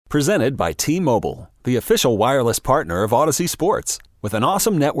Presented by T-Mobile, the official wireless partner of Odyssey Sports. With an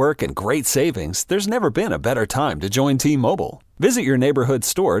awesome network and great savings, there's never been a better time to join T-Mobile. Visit your neighborhood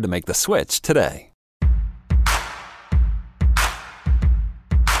store to make the switch today.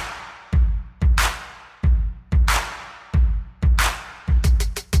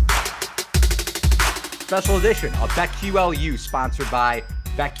 Special edition of BetQLU, sponsored by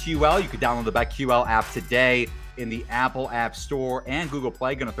BetQL. You can download the BetQL app today in the Apple App Store and Google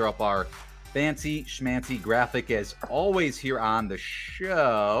Play. Going to throw up our fancy schmancy graphic as always here on the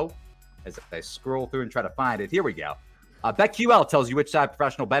show. As I scroll through and try to find it, here we go. BetQL tells you which side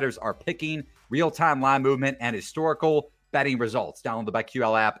professional bettors are picking, real-time line movement, and historical betting results. Download the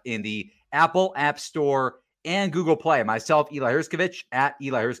BetQL app in the Apple App Store and Google Play. Myself, Eli Herskovich, at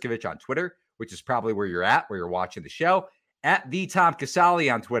Eli Herskovich on Twitter, which is probably where you're at, where you're watching the show, at the Tom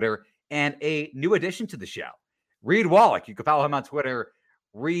Casali on Twitter, and a new addition to the show, Reed Wallach. You can follow him on Twitter,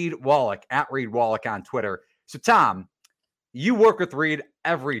 Reed Wallach, at Reed Wallach on Twitter. So, Tom, you work with Reed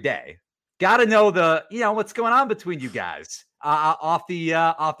every day. Got to know what's going on between you guys off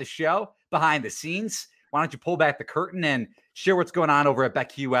the show, behind the scenes. Why don't you pull back the curtain and share what's going on over at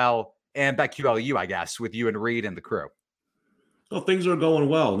BetQL and BetQLU, I guess, with you and Reed and the crew? Well, things are going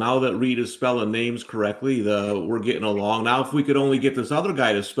well. Now that Reed is spelling names correctly, we're getting along. Now, if we could only get this other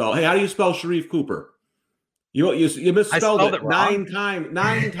guy to spell, hey, how do you spell Sharif Cooper? You misspelled it nine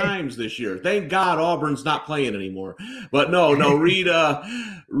times this year. Thank God Auburn's not playing anymore. But no, Reed,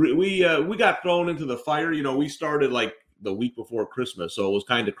 we got thrown into the fire. You know, we started like the week before Christmas, so it was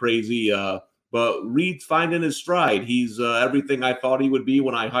kind of crazy. But Reed's finding his stride. He's everything I thought he would be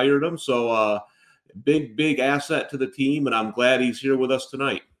when I hired him. So big asset to the team, and I'm glad he's here with us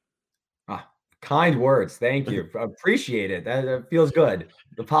tonight. Kind words. Thank you. Appreciate it. That feels good.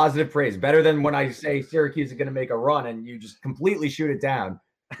 The positive praise. Better than when I say Syracuse is going to make a run and you just completely shoot it down.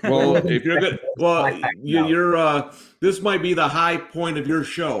 Well, if you're good, you're this might be the high point of your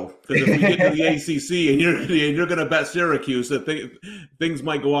show, because if we get to the ACC and you're going to bet Syracuse, things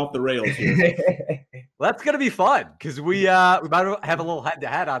might go off the rails here. Well, that's going to be fun, because we might have a little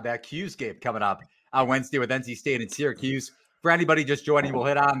head-to-head on that Q's game coming up on Wednesday with NC State and Syracuse. For anybody just joining, we'll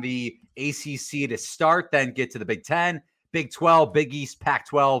hit on the ACC to start, then get to the Big Ten, Big 12, Big East,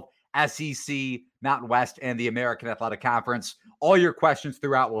 Pac-12, SEC, Mountain West, and the American Athletic Conference. All your questions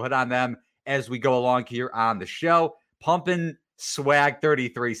throughout, we'll hit on them as we go along here on the show. Pumpin' Swag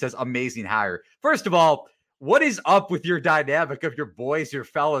 33 says, amazing hire. First of all, what is up with your dynamic of your boys, your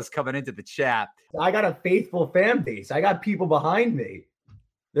fellas coming into the chat? I got a faithful fan base. I got people behind me.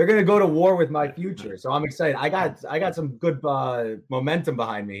 They're going to go to war with my future. So I'm excited. I got some good momentum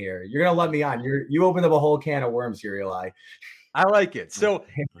behind me here. You're going to let me on. You opened up a whole can of worms here, Eli. I like it. So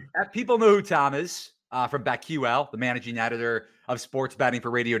people know who Tom is from BetQL, the managing editor of sports betting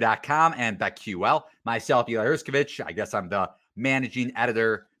for radio.com and BetQL. Myself, Eli Herskovich. I guess I'm the managing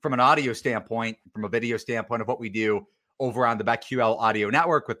editor from an audio standpoint, from a video standpoint of what we do over on the BetQL audio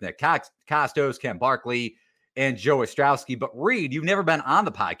network with Nick Costos, Ken Barkley, and Joe Ostrowski. But Reed, you've never been on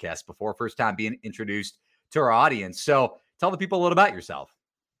the podcast before, first time being introduced to our audience. So tell the people a little about yourself.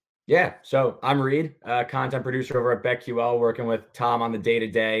 Yeah, so I'm Reed, content producer over at BetQL, working with Tom on the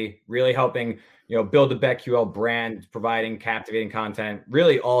day-to-day, really helping build the BetQL brand, providing captivating content,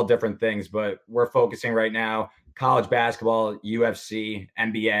 really all different things. But we're focusing right now, college basketball, UFC,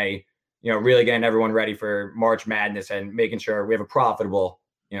 NBA, really getting everyone ready for March Madness and making sure we have a profitable,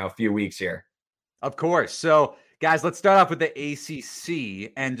 few weeks here. Of course. So, guys, let's start off with the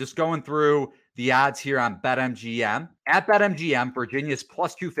ACC and just going through the odds here on BetMGM. At BetMGM, Virginia's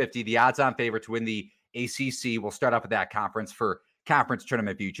plus 250, the odds-on favorite to win the ACC. We'll start off with that conference for conference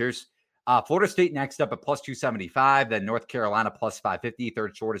tournament futures. Florida State next up at plus 275, then North Carolina plus 550,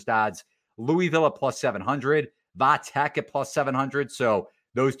 third shortest odds. Louisville at plus 700, Va Tech at plus 700. So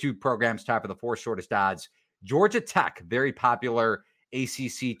those two programs tie for the four shortest odds. Georgia Tech, very popular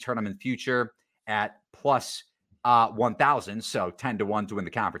ACC tournament future, at plus 1,000, so 10-1 to win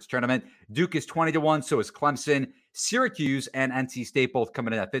the conference tournament. Duke is 20-1, so is Clemson. Syracuse and NC State both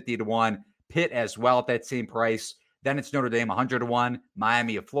coming in at 50-1. Pitt as well at that same price. Then it's Notre Dame 100-1,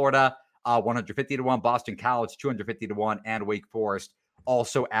 Miami of Florida 150-1, Boston College 250-1, and Wake Forest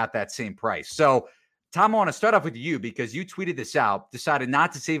also at that same price. So, Tom, I want to start off with you because you tweeted this out, decided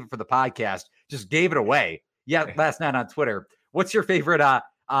not to save it for the podcast, just gave it away. Yeah, last night on Twitter. What's your favorite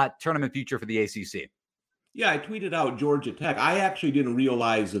tournament future for the ACC? Yeah, I tweeted out Georgia Tech. I actually didn't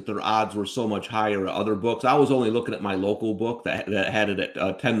realize that their odds were so much higher at other books. I was only looking at my local book that had it at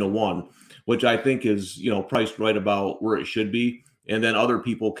 10-1, which I think is, priced right about where it should be. And then other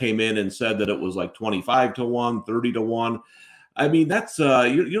people came in and said that it was like 25-1, 30-1. I mean, that's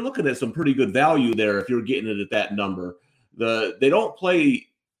you're looking at some pretty good value there if you're getting it at that number. They don't play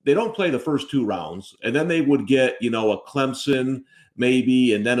the first two rounds, and then they would get, a Clemson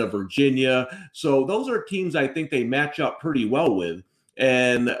maybe, and then a Virginia. So those are teams I think they match up pretty well with.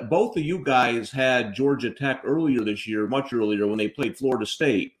 And both of you guys had Georgia Tech earlier this year, much earlier, when they played Florida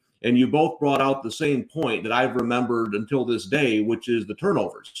State. And you both brought out the same point that I've remembered until this day, which is the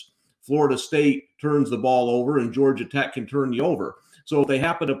turnovers. Florida State turns the ball over and Georgia Tech can turn you over. So if they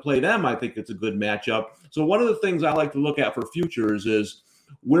happen to play them, I think it's a good matchup. So one of the things I like to look at for futures is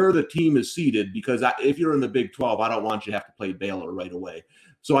where the team is seated, because if you're in the Big 12, I don't want you to have to play Baylor right away.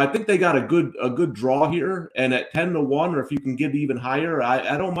 So I think they got a good draw here. And at 10-1, or if you can get even higher,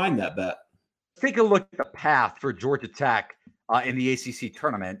 I don't mind that bet. Take a look at the path for Georgia Tech in the ACC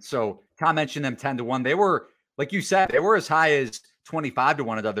tournament. So Tom mentioned them 10-1. They were, like you said, they were as high as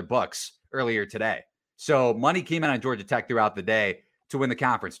 25-1 at other books earlier today. So money came in on Georgia Tech throughout the day to win the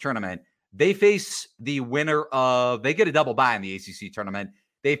conference tournament. They face the winner of, they get a double bye in the ACC tournament.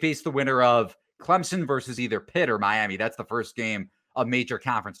 They face the winner of Clemson versus either Pitt or Miami. That's the first game of major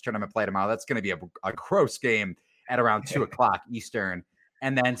conference tournament play tomorrow. That's going to be a gross game at around 2 o'clock Eastern.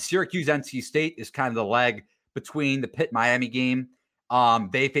 And then Syracuse NC State is kind of the leg between the Pitt Miami game.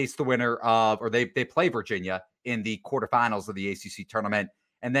 They face the winner of, or they play Virginia in the quarterfinals of the ACC tournament.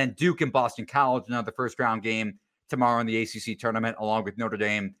 And then Duke and Boston College, another first round game tomorrow in the ACC tournament, along with Notre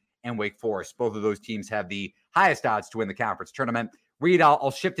Dame and Wake Forest. Both of those teams have the highest odds to win the conference tournament. Reed,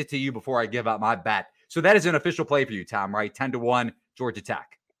 I'll shift it to you before I give out my bet. So that is an official play for you, Tom, right? 10-1 Georgia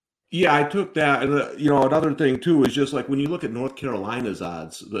Tech. Yeah, I took that. And, another thing, too, is just like when you look at North Carolina's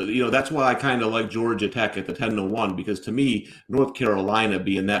odds, that's why I kind of like Georgia Tech at the 10-1, because to me, North Carolina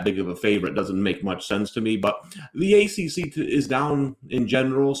being that big of a favorite doesn't make much sense to me. But the ACC is down in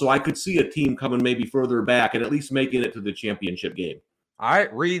general, so I could see a team coming maybe further back and at least making it to the championship game. All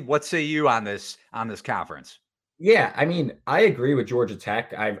right, Reed, what say you on this conference? Yeah, I mean, I agree with Georgia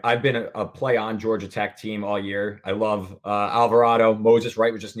Tech. I've been a play on Georgia Tech team all year. I love Alvarado. Moses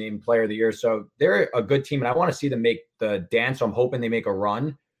Wright was just named player of the year. So they're a good team, and I want to see them make the dance. So I'm hoping they make a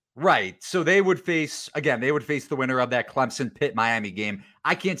run. Right. So they would face the winner of that Clemson Pitt Miami game.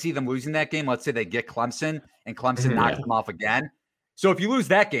 I can't see them losing that game. Let's say they get Clemson and Clemson knocks them off again. So if you lose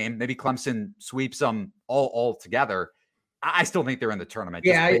that game, maybe Clemson sweeps them all together. I still think they're in the tournament.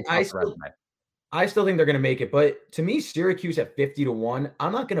 Yeah, I still think they're going to make it. But to me, Syracuse at 50-1,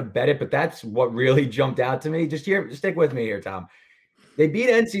 I'm not going to bet it, but that's what really jumped out to me. Just stick with me here, Tom. They beat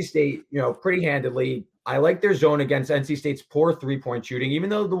NC State, pretty handedly. I like their zone against NC State's poor three-point shooting. Even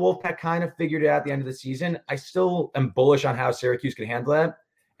though the Wolfpack kind of figured it out at the end of the season, I still am bullish on how Syracuse can handle that.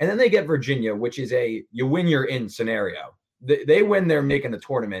 And then they get Virginia, which is a you win, you're in scenario. They win, they're making the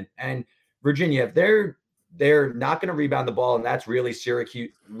tournament. And Virginia, if they're not going to rebound the ball, and that's really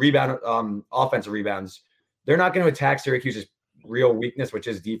Syracuse offensive rebounds. They're not going to attack Syracuse's real weakness, which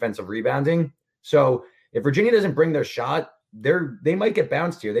is defensive rebounding. So if Virginia doesn't bring their shot, they might get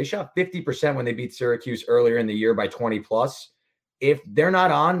bounced here. They shot 50% when they beat Syracuse earlier in the year by 20+. If they're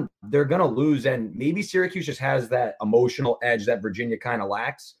not on, they're going to lose, and maybe Syracuse just has that emotional edge that Virginia kind of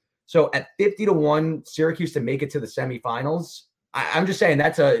lacks. So at 50-1, Syracuse to make it to the semifinals, I'm just saying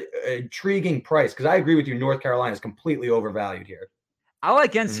that's an intriguing price, because I agree with you. North Carolina is completely overvalued here. I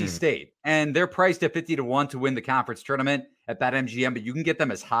like NC State, and they're priced at 50-1 to win the conference tournament at BetMGM, but you can get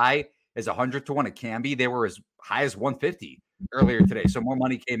them as high as 100-1 at Canby. They were as high as 150 earlier today, so more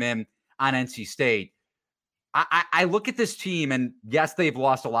money came in on NC State. I look at this team, and yes, they've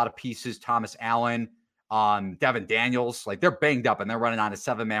lost a lot of pieces. Thomas Allen, Devin Daniels, like they're banged up, and they're running on a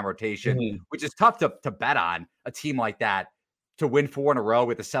 7-man rotation, which is tough to bet on a team like that to win 4 in a row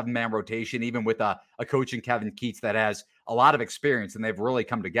with a 7-man rotation, even with a coach in Kevin Keats that has a lot of experience, and they've really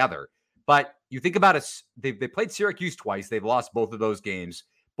come together. But you think about it, they played Syracuse twice. They've lost both of those games,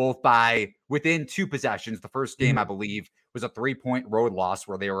 both by within 2 possessions. The first game, I believe, was a 3-point road loss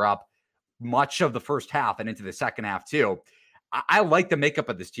where they were up much of the first half and into the second half too. I like the makeup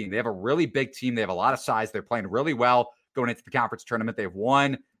of this team. They have a really big team. They have a lot of size. They're playing really well going into the conference tournament. They've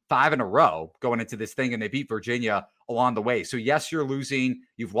won 5 in a row going into this thing, and they beat Virginia along the way. So yes, you're losing.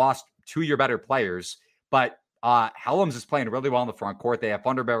 You've lost 2 of your better players, but Helms is playing really well in the front court. They have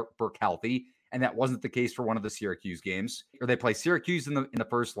Thunderberg healthy, and that wasn't the case for one of the Syracuse games. Or they play Syracuse in the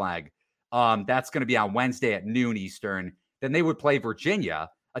first leg. That's going to be on Wednesday at noon Eastern. Then they would play Virginia,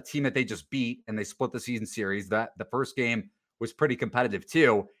 a team that they just beat, and they split the season series. That the first game was pretty competitive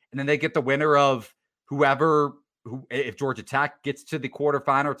too. And then they get the winner of who, if Georgia Tech gets to the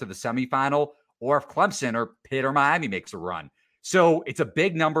quarterfinal or to the semifinal, or if Clemson or Pitt or Miami makes a run. So it's a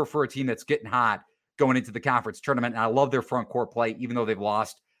big number for a team that's getting hot. going into the conference tournament. And I love their front court play, even though they've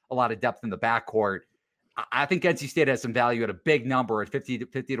lost a lot of depth in the backcourt. I think NC State has some value at a big number at 50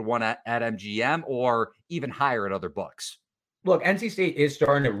 to 1 at MGM, or even higher at other books. Look, NC State is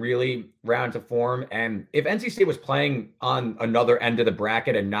starting to really round to form. And if NC State was playing on another end of the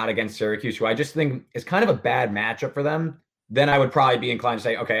bracket and not against Syracuse, who I just think is kind of a bad matchup for them, then I would probably be inclined to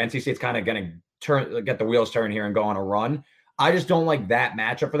say, okay, NC State's kind of going to get the wheels turn here and go on a run. I just don't like that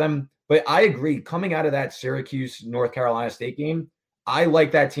matchup for them. But I agree, coming out of that Syracuse, North Carolina State game, I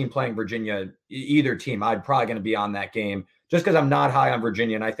like that team playing Virginia. Either team, I'd probably going to be on that game just because I'm not high on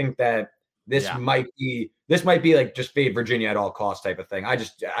Virginia. And I think that this might be like just fade Virginia at all costs type of thing. I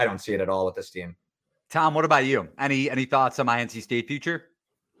don't see it at all with this team. Tom, what about you? Any thoughts on my NC State future?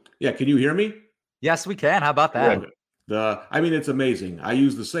 Yeah, can you hear me? Yes, we can. How about that? It's amazing. I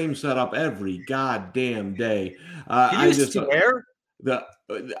use the same setup every goddamn day. Can you swear?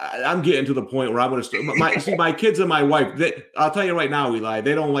 I'm getting to the point where I'm going to start. My kids and my wife. I'll tell you right now, Eli,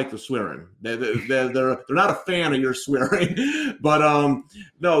 they don't like the swearing. They're not a fan of your swearing. But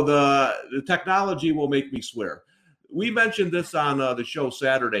no, the technology will make me swear. We mentioned this on the show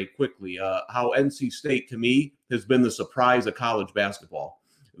Saturday quickly. How NC State to me has been the surprise of college basketball.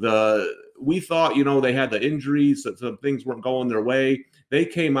 We thought, they had the injuries, that some things weren't going their way. They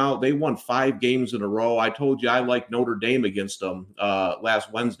came out, they won 5 games in a row. I told you I liked Notre Dame against them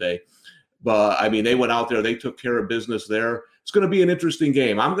last Wednesday. But, they went out there. They took care of business there. It's going to be an interesting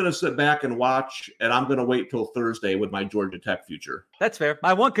game. I'm going to sit back and watch, and I'm going to wait till Thursday with my Georgia Tech future. That's fair.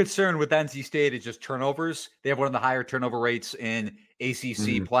 My one concern with NC State is just turnovers. They have one of the higher turnover rates in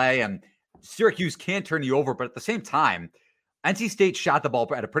ACC play, and Syracuse can turn you over. But at the same time, NC State shot the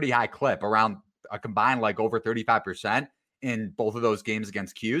ball at a pretty high clip, around a combined over 35% in both of those games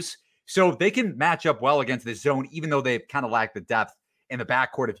against Cuse. So they can match up well against this zone, even though they've kind of lacked the depth in the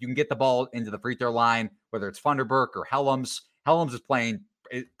backcourt. If you can get the ball into the free throw line, whether it's Funderburk or Helms is playing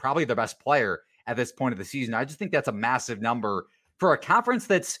probably the best player at this point of the season. I just think that's a massive number for a conference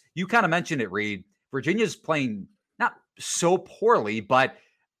that's, you kind of mentioned it, Reed. Virginia's playing not so poorly, but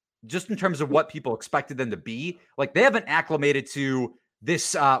just in terms of what people expected them to be, they haven't acclimated to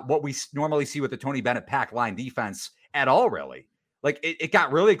this, what we normally see with the Tony Bennett pack line defense at all, really. It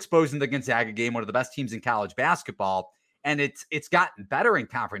got really exposed in the Gonzaga game, one of the best teams in college basketball, and it's gotten better in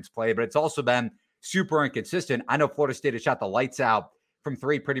conference play, but it's also been super inconsistent. I know Florida State has shot the lights out from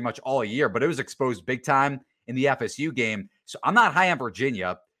 3 pretty much all year, but it was exposed big time in the FSU game. So I'm not high on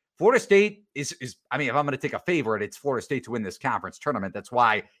Virginia. Florida State is if I'm going to take a favorite, it's Florida State to win this conference tournament. That's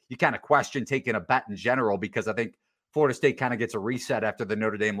why you kind of question taking a bet in general, because I think Florida State kind of gets a reset after the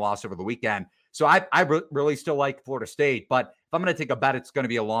Notre Dame loss over the weekend. So I really still like Florida State, but if I'm going to take a bet, it's going to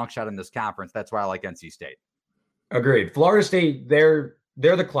be a long shot in this conference. That's why I like NC State. Agreed. Florida State, they're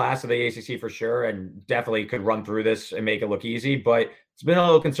the class of the ACC for sure, and definitely could run through this and make it look easy. But it's been a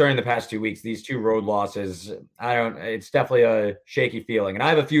little concerning the past 2 weeks. These 2 road losses, it's definitely a shaky feeling. And I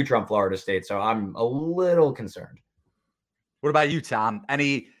have a future on Florida State, so I'm a little concerned. What about you, Tom?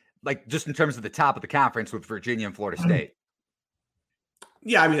 Any, just in terms of the top of the conference with Virginia and Florida State?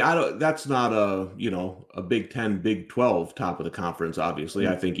 Yeah, that's not a Big 10, Big 12 top of the conference, obviously.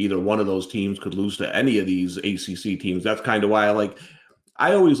 I think either one of those teams could lose to any of these ACC teams. That's kind of why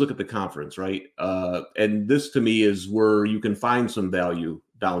I always look at the conference, right? And this to me is where you can find some value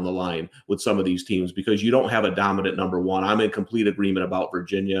down the line with some of these teams, because you don't have a dominant number one. I'm in complete agreement about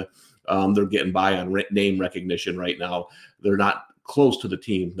Virginia. They're getting by on name recognition right now. They're not close to the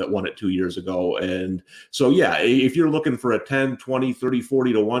team that won it 2 years ago. And so, yeah, if you're looking for a 10, 20, 30,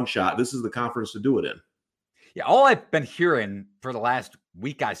 40 to 1 shot, this is the conference to do it in. Yeah, all I've been hearing for the last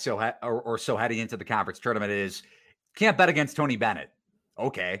week or so heading into the conference tournament is can't bet against Tony Bennett.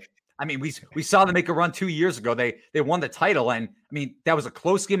 Okay. We saw them make a run 2 years ago. They won the title, and that was a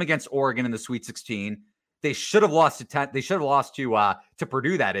close game against Oregon in the Sweet 16. They should have lost to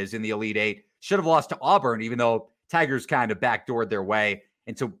Purdue, that is, in the Elite Eight. Should have lost to Auburn, even though Tigers kind of backdoored their way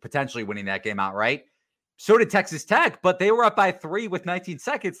into potentially winning that game outright. So did Texas Tech, but they were up by 3 with 19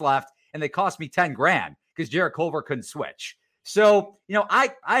 seconds left, and they cost me $10,000 because Jarrett Culver couldn't switch. So,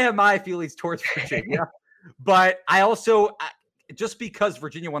 I have my feelings towards Virginia, but I also, just because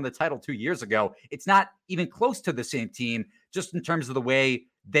Virginia won the title 2 years ago, it's not even close to the same team, just in terms of the way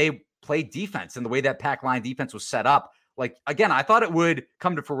they played defense and the way that pack line defense was set up. Again, I thought it would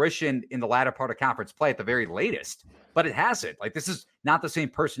come to fruition in the latter part of conference play at the very latest, but it hasn't. This is not the same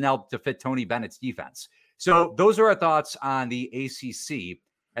personnel to fit Tony Bennett's defense. So those are our thoughts on the ACC,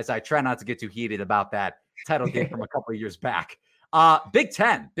 as I try not to get too heated about that title game from a couple of years back. Big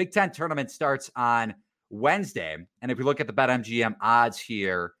Ten tournament starts on Wednesday. And if we look at the BetMGM odds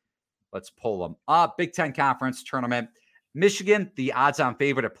here, Let's pull them up. Big Ten Conference Tournament. Michigan, the odds-on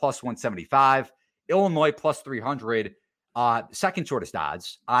favorite at plus 175. Illinois, plus 300. Second shortest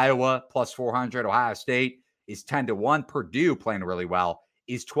odds. Iowa, plus 400. Ohio State is 10-1. Purdue, playing really well,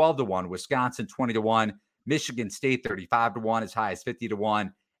 is 12-1. Wisconsin, 20-1. Michigan State, 35-1, as high as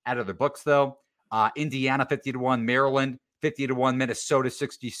 50-1. Out of the books, though. Indiana, 50-1. Maryland, 50-1. Minnesota,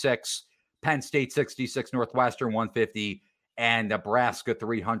 66. Penn State, 66. Northwestern, 150. And Nebraska,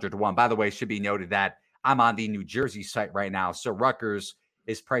 300-1. By the way, it should be noted that I'm on the New Jersey site right now. So Rutgers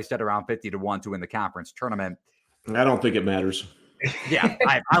is priced at around 50-1 to win the conference tournament. I don't think it matters. Yeah,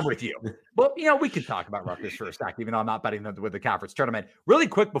 I'm with you. But, we can talk about Rutgers for a sec, even though I'm not betting them with the conference tournament. Really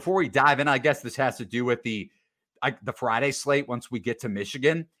quick before we dive in, I guess this has to do with the Friday slate once we get to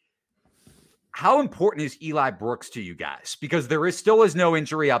Michigan. How important is Eli Brooks to you guys? Because there still is no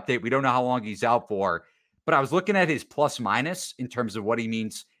injury update. We don't know how long he's out for. But I was looking at his plus minus in terms of what he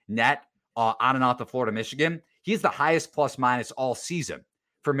means net on and off the floor to Michigan. He's the highest plus minus all season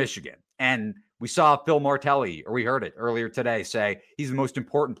for Michigan. And we saw Phil Martelli, or we heard it earlier today, say he's the most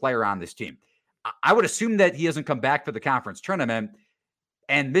important player on this team. I would assume that he doesn't come back for the conference tournament,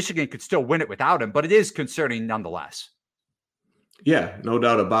 and Michigan could still win it without him, but it is concerning nonetheless. Yeah, no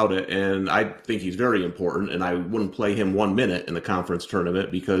doubt about it. And I think he's very important, and I wouldn't play him 1 minute in the conference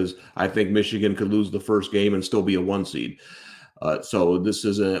tournament because I think Michigan could lose the first game and still be a 1 seed. So this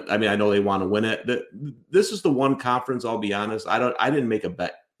isn't, I know they want to win it. This is the one conference, I'll be honest. I didn't make a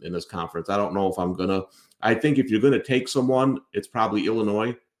bet in this conference. I don't know if I'm gonna. I think if you're gonna take someone, it's probably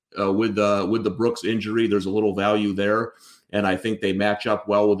Illinois. With the Brooks injury, there's a little value there, and I think they match up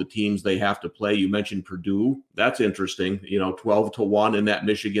well with the teams they have to play. You mentioned Purdue. That's interesting. 12-1 in that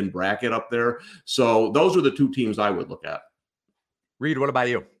Michigan bracket up there. So those are the two teams I would look at. Reed, what about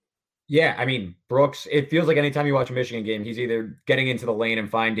you? Yeah, Brooks, it feels like anytime you watch a Michigan game, he's either getting into the lane and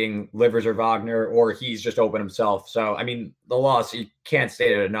finding Livers or Wagner, or he's just open himself. So, the loss, you can't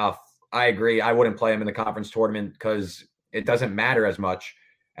state it enough. I agree. I wouldn't play him in the conference tournament because it doesn't matter as much.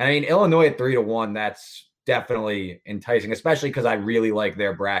 And Illinois at 3-1, that's definitely enticing, especially because I really like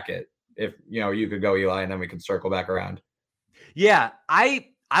their bracket. If, you could go Eli and then we can circle back around. Yeah, I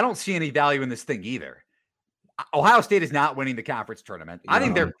don't see any value in this thing either. Ohio State is not winning the conference tournament. I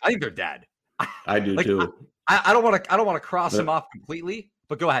think they're dead. I do too. I don't want to cross them off completely,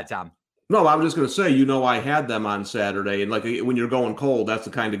 but go ahead, Tom. No, I was just going to say, I had them on Saturday, and like when you're going cold, that's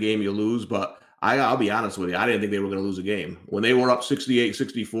the kind of game you lose. But I'll be honest with you, I didn't think they were going to lose a game. When they were up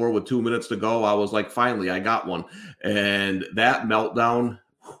 68-64 with 2 minutes to go, I was like, finally, I got one. And that meltdown,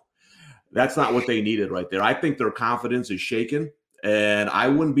 that's not what they needed right there. I think their confidence is shaken, and I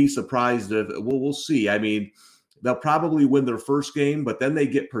wouldn't be surprised if we'll see. They'll probably win their first game, but then they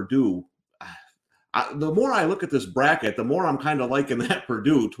get Purdue. The more I look at this bracket, the more I'm kind of liking that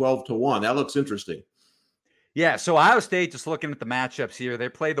Purdue 12-1. That looks interesting. Yeah, so Ohio State, just looking at the matchups here, they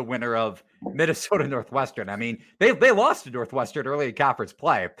play the winner of Minnesota Northwestern. They lost to Northwestern early in conference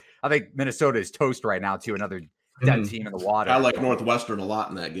play. I think Minnesota is toast right now to another dead team in the water. I like Northwestern a lot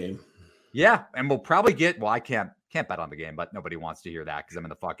in that game. Yeah, and we'll probably get, I can't bet on the game, but nobody wants to hear that because I'm in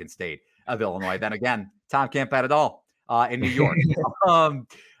the fucking state of Illinois. Then again, Tom can't bet at all in New York.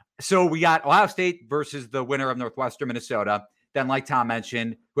 So we got Ohio State versus the winner of Northwestern, Minnesota. Then, like Tom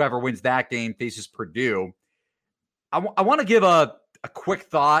mentioned, whoever wins that game faces Purdue. I want to give a quick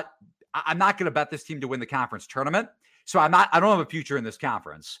thought. I'm not going to bet this team to win the conference tournament. So I don't have a future in this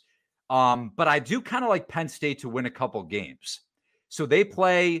conference. But I do kind of like Penn State to win a couple games. So they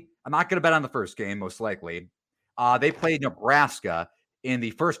play, I'm not going to bet on the first game, most likely. They play Nebraska in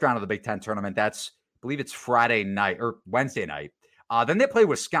the first round of the Big Ten tournament. I believe it's Friday night or Wednesday night. Then they play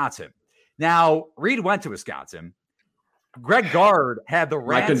Wisconsin. Now, Reed went to Wisconsin. Greg Gard had the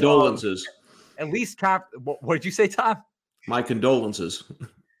My condolences. At least, what did you say, Tom? My condolences.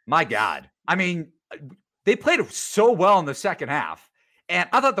 My God. They played so well in the second half. And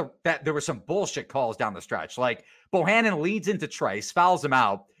I thought that there were some bullshit calls down the stretch. Like, Bohannon leads into Trice, fouls him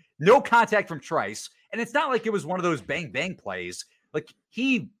out. No contact from Trice. And it's not like it was one of those bang-bang plays. Like,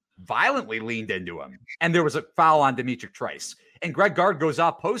 he violently leaned into him. And there was a foul on Demetric Trice. And Greg Gard goes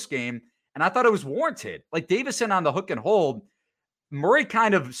off post-game, and I thought it was warranted. Like, Davison on the hook and hold, Murray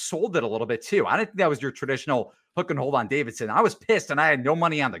kind of sold it a little bit too. I didn't think that was your traditional hook and hold on Davidson. I was pissed, and I had no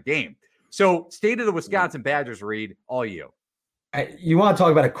money on the game. So, state of the Wisconsin Badgers, Reed, all you. You want to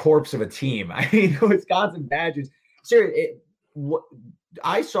talk about a corpse of a team. The Wisconsin Badgers. Seriously,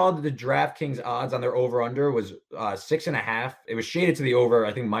 I saw that the DraftKings odds on their over-under was 6.5. It was shaded to the over,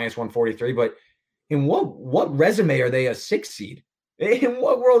 I think, minus 143. But in what resume are they a 6 seed? In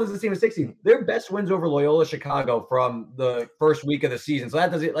what world is this team a 16? Their best wins over Loyola Chicago from the first week of the season. So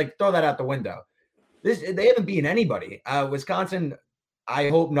that doesn't throw that out the window. They haven't beaten anybody. Wisconsin, I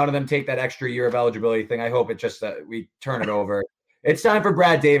hope none of them take that extra year of eligibility thing. I hope it's just that we turn it over. It's time for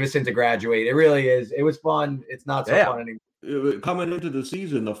Brad Davison to graduate. It really is. It was fun. It's not so fun anymore. Coming into the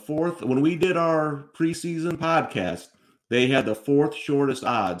season, when we did our preseason podcast, they had the 4th shortest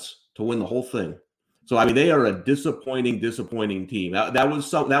odds to win the whole thing. So, I mean, they are a disappointing team. That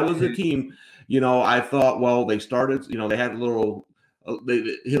was a team, I thought, well, they started, they had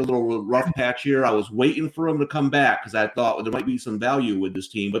they hit a little rough patch here. I was waiting for them to come back because I thought there might be some value with this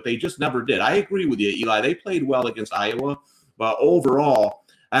team, but they just never did. I agree with you, Eli. They played well against Iowa, but overall,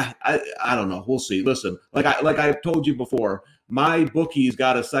 I don't know. We'll see. Listen, like I told you before, my bookies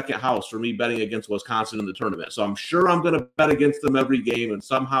got a second house for me betting against Wisconsin in the tournament. So I'm sure I'm going to bet against them every game, and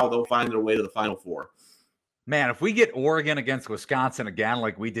somehow they'll find their way to the Final Four. Man, if we get Oregon against Wisconsin again,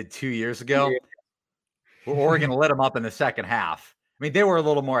 like we did 2 years ago, Oregon lit them up in the second half. I mean, they were a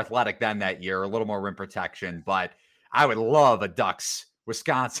little more athletic than that year, a little more rim protection, but I would love a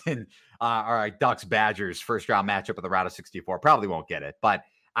Wisconsin Ducks Badgers first round matchup of the round of 64. Probably won't get it, but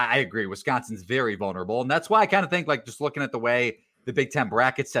I agree. Wisconsin's very vulnerable. And that's why I kind of think, like, just looking at the way the Big Ten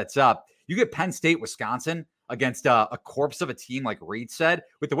bracket sets up, you get Penn State, Wisconsin against a corpse of a team, like Reed said,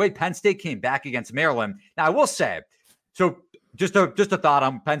 with the way Penn State came back against Maryland. Now, I will say, so just a thought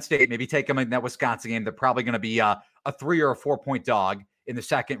on Penn State, maybe take them in that Wisconsin game. They're probably going to be a 3 or a 4 point dog in the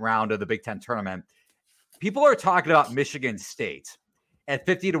second round of the Big Ten tournament. People are talking about Michigan State at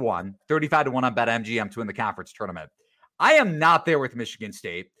 50-1, 35-1 on BetMGM to win the conference tournament. I am not there with Michigan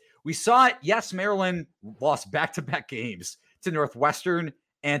State. We saw it. Yes, Maryland lost back-to-back games to Northwestern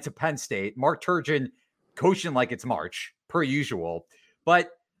and to Penn State. Mark Turgeon coaching like it's March, per usual.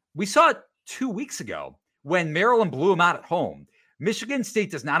 But we saw it 2 weeks ago when Maryland blew them out at home. Michigan State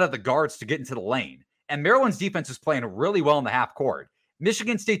does not have the guards to get into the lane. And Maryland's defense is playing really well in the half court.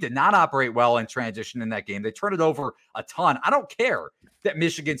 Michigan State did not operate well in transition in that game. They turned it over a ton. I don't care that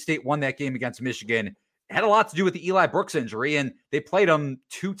Michigan State won that game against Michigan. It had a lot to do with the Eli Brooks injury, and they played them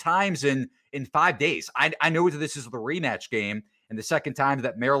 2 times in 5 days. I know that this is the rematch game and the second time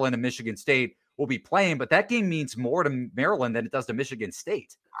that Maryland and Michigan State will be playing, but that game means more to Maryland than it does to Michigan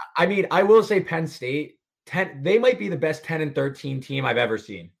State. I mean, I will say Penn State, they might be the best 10-13 team I've ever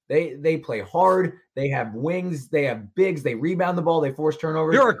seen. They play hard. They have wings. They have bigs. They rebound the ball. They force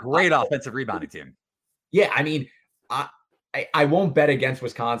turnovers. They're a great offensive rebounding team. Yeah, I mean, I won't bet against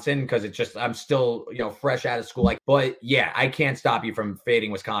Wisconsin because it's just I'm still fresh out of school. But yeah, I can't stop you from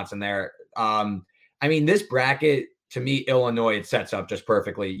fading Wisconsin there. I mean, this bracket to me, Illinois, it sets up just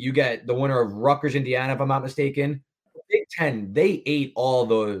perfectly. You get the winner of Rutgers, Indiana, if I'm not mistaken. Big Ten, they ate all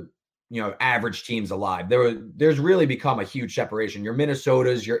the average teams alive. There's really become a huge separation. Your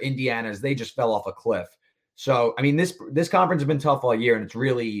Minnesotas, your Indianas, they just fell off a cliff. So I mean, this conference has been tough all year, and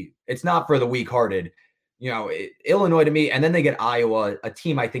it's not for the weak-hearted. Illinois to me, and then they get Iowa, a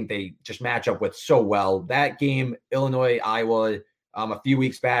team I think they just match up with so well. That game, Illinois, Iowa, a few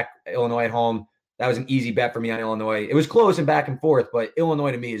weeks back, Illinois at home, that was an easy bet for me on Illinois. It was close and back and forth, but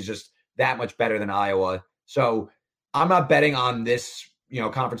Illinois to me is just that much better than Iowa. So I'm not betting on this,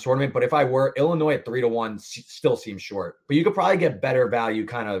 conference tournament, but if I were, Illinois at 3-1 still seems short. But you could probably get better value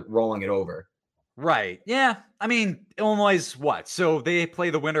kind of rolling it over. Right. Yeah. I mean, Illinois is what? So they play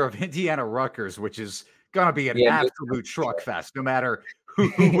the winner of Indiana Rutgers, which is going to be an absolute truck fest, no matter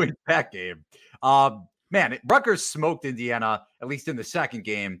who wins that game. Man, Rutgers smoked Indiana, at least in the second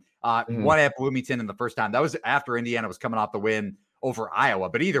game. Won at Bloomington in the first time. That was after Indiana was coming off the win over Iowa.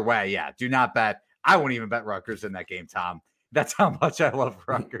 But either way, yeah, do not bet. I won't even bet Rutgers in that game, Tom. That's how much I love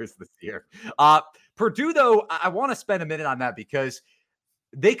Rutgers this year. Purdue, though, I want to spend a minute on that because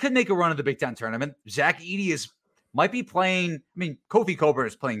they could make a run of the Big Ten tournament. Zach Edey might be playing. I mean, Kofi Coburn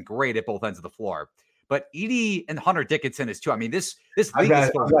is playing great at both ends of the floor. But Edey and Hunter Dickinson is too. I mean, this league is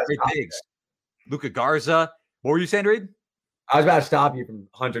full of great bigs. Luka Garza. What were you saying, Reed? I was about to stop you from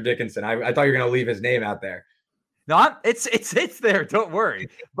Hunter Dickinson. I thought you were going to leave his name out there. No, it's there. Don't worry.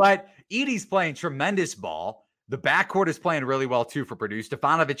 But Edey's playing tremendous ball. The backcourt is playing really well too for Purdue.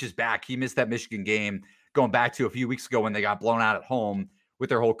 Stefanovic is back. He missed that Michigan game going back to a few weeks ago when they got blown out at home with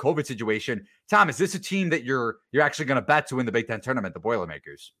their whole COVID situation. Tom, is this a team that you're actually going to bet to win the Big Ten tournament, the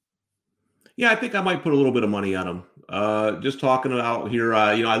Boilermakers? Yeah, I think I might put a little bit of money on them. Just talking about here,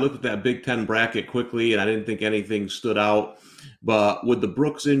 I looked at that Big Ten bracket quickly, and I didn't think anything stood out. But with the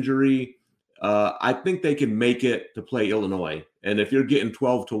Brooks injury, I think they can make it to play Illinois. And if you're getting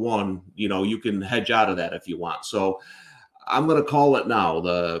 12-1, you can hedge out of that if you want. So I'm going to call it now,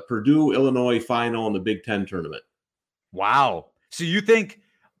 the Purdue-Illinois final in the Big Ten tournament. Wow. So you think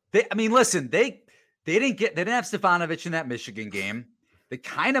listen, they didn't have Stefanovic in that Michigan game. They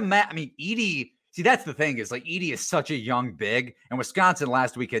kind of Edey. See, that's the thing is like Edey is such a young big, and Wisconsin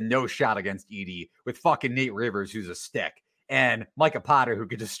last week had no shot against Edey with fucking Nate Rivers, who's a stick, and Micah Potter, who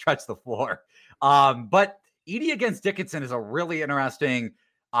could just stretch the floor. But Edey against Dickinson is a really interesting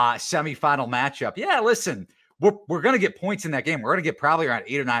semifinal matchup. Yeah, listen, we're going to get points in that game. We're going to get probably around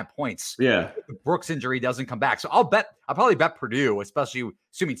 8 or 9 points. Yeah. If the Brooks injury doesn't come back. So I'll probably bet Purdue, especially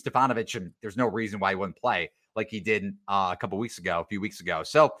assuming Stefanovic, and there's no reason why he wouldn't play like he did a few weeks ago.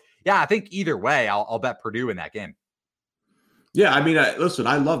 So yeah, I think either way, I'll bet Purdue in that game. Yeah, I mean, listen,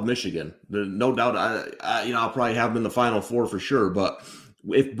 I love Michigan. There's no doubt. I'll probably have them in the Final Four for sure. But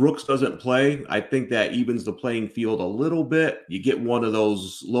if Brooks doesn't play, I think that evens the playing field a little bit. You get one of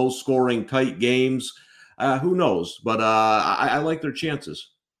those low-scoring, tight games. Who knows? But I like their chances.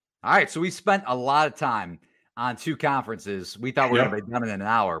 All right, so we spent a lot of time on two conferences. We thought we were going to be done in an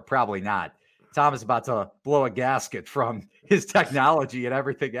hour. Probably not. Tom is about to blow a gasket from his technology and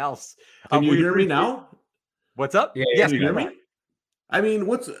everything else. Can you hear me now? What's up? Yeah, yes, can you hear me? I mean,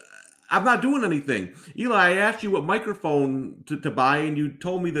 I'm not doing anything. Eli, I asked you what microphone to buy, and you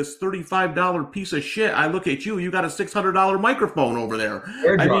told me this $35 piece of shit. I look at you, you got a $600 microphone over there.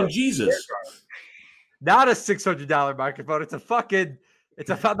 I mean, Jesus. Not a $600 microphone. I'm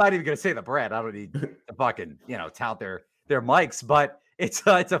not even going to say the brand. I don't need to fucking, tout their mics, but it's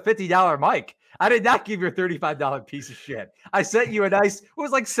a $50 mic. I did not give you a $35 piece of shit. I sent you it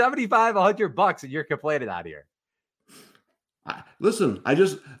was like $75, $100, and you're complaining out here. Listen,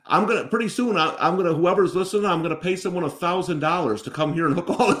 pretty soon, whoever's listening, I'm going to pay someone $1,000 to come here and hook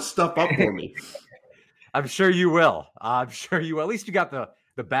all this stuff up for me. I'm sure you will. At least you got the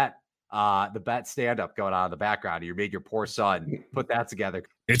bet stand-up going on in the background. You made your poor son put that together.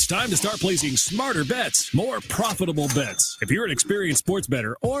 It's time to start placing smarter bets, more profitable bets. If you're an experienced sports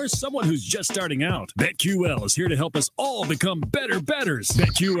bettor or someone who's just starting out, BetQL is here to help us all become better bettors.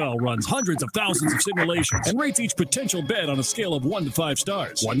 BetQL runs hundreds of thousands of simulations and rates each potential bet on a scale of 1 to 5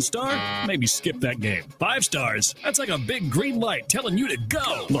 stars. 1 star? Maybe skip that game. 5 stars? That's like a big green light telling you to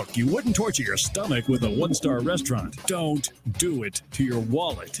go. Look, you wouldn't torture your stomach with a 1-star restaurant. Don't do it to your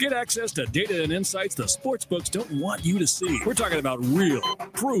wallet. Get access to data and insights the sportsbooks don't want you to see. We're talking about real,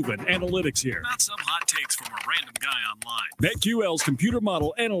 proven analytics here, not some hot takes from a random guy online. BetQL's computer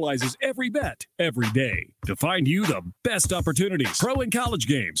model analyzes every bet, every day, to find you the best opportunities. Pro and college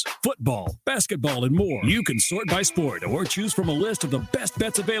games, football, basketball, and more. You can sort by sport or choose from a list of the best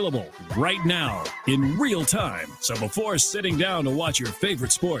bets available right now in real time. So before sitting down to watch your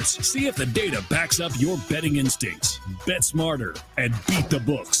favorite sports, see if the data backs up your betting instincts. Bet smarter and beat the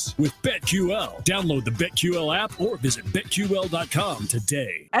books with BetQL. Download the BetQL app or visit BetQL.com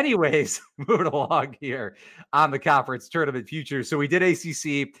today. Anyways, moving along here on the conference tournament future. So we did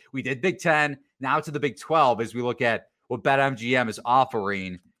ACC, we did Big Ten, now to the Big 12 as we look at what BetMGM is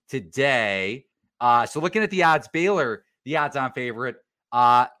offering today. So looking at the odds, Baylor, the odds-on favorite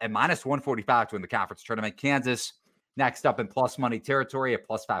at -145 to win the conference tournament. Kansas next up in plus money territory at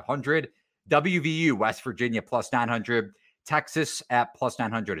plus 500. WVU, West Virginia, plus 900. Texas at plus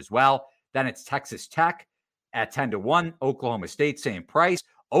 900 as well. Then it's Texas Tech at 10-1, Oklahoma State, same price.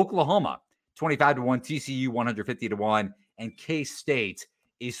 Oklahoma, 25-1, TCU, 150-1, and K-State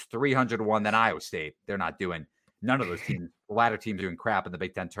is 300-1. Then Iowa State, they're not doing none of those teams. The latter teams doing crap in the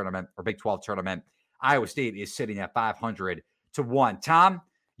Big 10 tournament or Big 12 tournament. Iowa State is sitting at 500-1. Tom,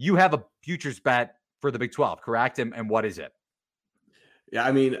 you have a futures bet for the Big 12, correct? And what is it? Yeah,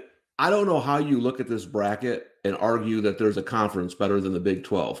 I mean, I don't know how you look at this bracket and argue that there's a conference better than the Big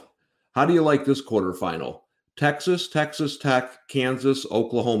 12. How do you like this quarterfinal? Texas, Texas Tech, Kansas,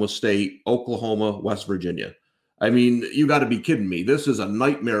 Oklahoma State, Oklahoma, West Virginia. I mean, you got to be kidding me. This is a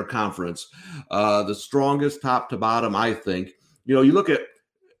nightmare conference. The strongest top to bottom, I think. You look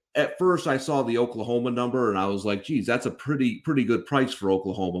at first I saw the Oklahoma number and I was like, geez, that's a pretty good price for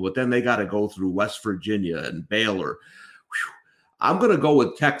Oklahoma. But then they got to go through West Virginia and Baylor. Whew. I'm going to go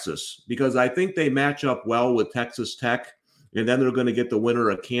with Texas because I think they match up well with Texas Tech. And then they're going to get the winner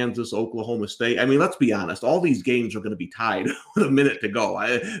of Kansas, Oklahoma State. I mean, let's be honest. All these games are going to be tied with a minute to go.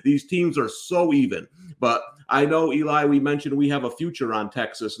 These teams are so even. But I know, Eli, we mentioned we have a future on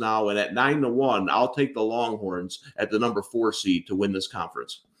Texas now. And at 9-1, I'll take the Longhorns at the number 4 seed to win this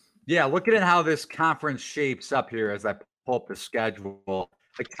conference. Yeah, looking at how this conference shapes up here as I pull up the schedule.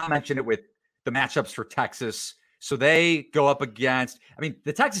 Like Tom mentioned it with the matchups for Texas. So they go up against,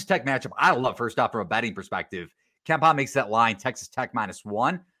 the Texas Tech matchup, I love first off from a betting perspective. KenPom makes that line, Texas Tech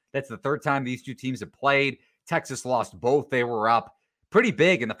 -1. That's the third time these two teams have played. Texas lost both. They were up pretty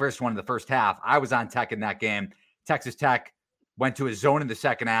big in the first one in the first half. I was on Tech in that game. Texas Tech went to a zone in the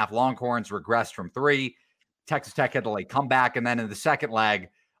second half. Longhorns regressed from 3. Texas Tech had to like come back. And then in the second leg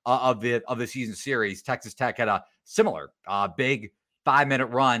of the season series, Texas Tech had a similar big 5-minute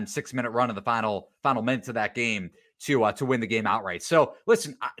run, 6-minute run in the final minutes of that game to win the game outright. So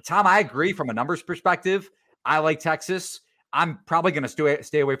listen, Tom, I agree from a numbers perspective. I like Texas. I'm probably going to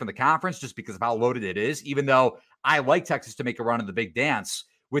stay away from the conference just because of how loaded it is, even though I like Texas to make a run in the big dance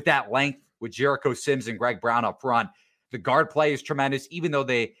with that length, with Jericho Sims and Greg Brown up front. The guard play is tremendous, even though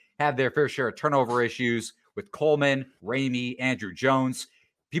they have their fair share of turnover issues with Coleman, Ramey, Andrew Jones.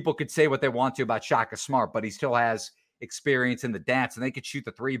 People could say what they want to about Shaka Smart, but he still has experience in the dance, and they could shoot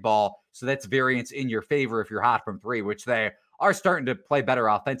the 3 ball. So that's variance in your favor if you're hot from 3, which they are starting to play better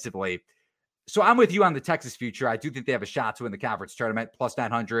offensively. So I'm with you on the Texas future. I do think they have a shot to win the conference tournament. Plus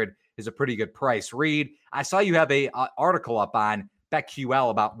 900 is a pretty good price. Reed, I saw you have a article up on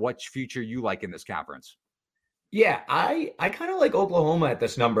BetQL about what future you like in this conference. Yeah, I kind of like Oklahoma at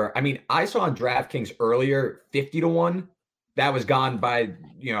this number. I mean, I saw on DraftKings earlier 50-1. That was gone by,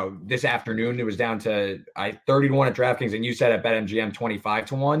 this afternoon. It was down to 30-1 at DraftKings, and you said at BetMGM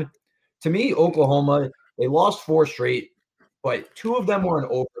 25-1. To me, Oklahoma, they lost 4 straight, but 2 of them were in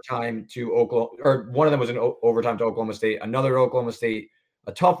overtime to Oklahoma, or one of them was in overtime to Oklahoma State, another Oklahoma State,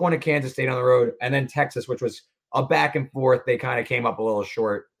 a tough one at Kansas State on the road, and then Texas, which was a back and forth. They kind of came up a little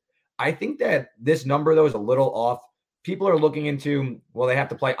short. I think that this number, though, is a little off. People are looking into, well, they have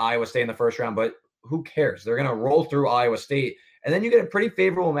to play Iowa State in the first round, but who cares? They're going to roll through Iowa State. And then you get a pretty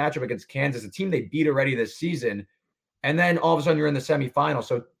favorable matchup against Kansas, a team they beat already this season. And then all of a sudden you're in the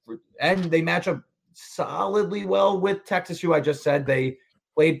semifinal. And they match up solidly well with Texas, who I just said they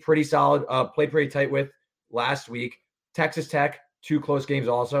played pretty solid, played pretty tight with last week. Texas Tech, 2 close games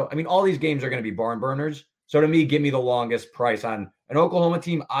also. I mean, all these games are going to be barn burners. So to me, give me the longest price on an Oklahoma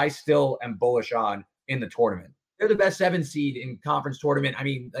team I still am bullish on in the tournament. They're the best 7 seed in conference tournament. I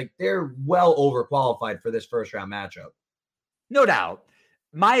mean, they're well overqualified for this first round matchup. No doubt.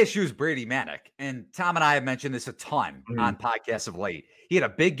 My issue is Brady Manick. And Tom and I have mentioned this a ton on podcasts of late. He had a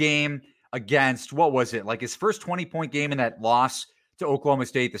big game against, what was it? His first 20-point game in that loss to Oklahoma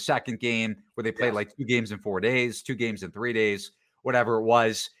State, the second game where they played 2 games in 4 days, 2 games in 3 days, whatever it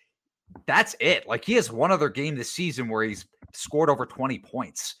was. That's it. He has one other game this season where he's scored over 20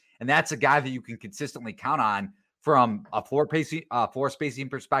 points. And that's a guy that you can consistently count on from a floor spacing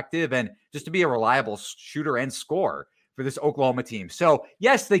perspective, and just to be a reliable shooter and scorer for this Oklahoma team. So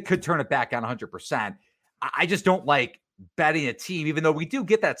yes, they could turn it back on 100%. I just don't like betting a team, even though we do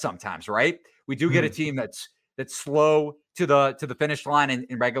get that sometimes, right? We do get a team that's slow to the finish line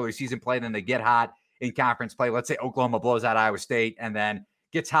in regular season play, then they get hot in conference play. Let's say Oklahoma blows out Iowa State and then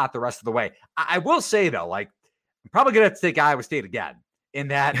gets hot the rest of the way. I will say though, I'm probably gonna have to take Iowa State again in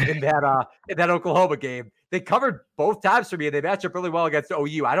that Oklahoma game. They covered both times for me, and they match up really well against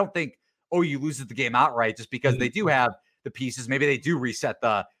OU. I don't think OU loses the game outright just because they do have the pieces. Maybe they do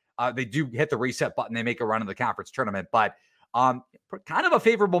they do hit the reset button. They make a run in the conference tournament, but kind of a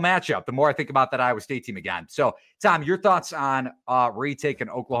favorable matchup the more I think about that Iowa State team again. So Tom, your thoughts on retaking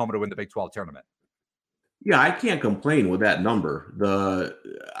Oklahoma to win the Big 12 tournament? Yeah, I can't complain with that number.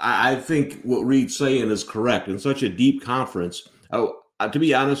 I think what Reed's saying is correct. In such a deep conference, to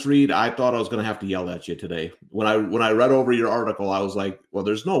be honest, Reed, I thought I was going to have to yell at you today. When I read over your article, I was like, well,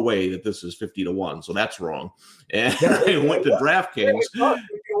 there's no way that this is 50-1, so that's wrong. And I went to DraftKings,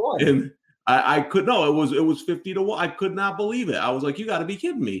 and I could no, it was 50-1. I could not believe it. I was like, you got to be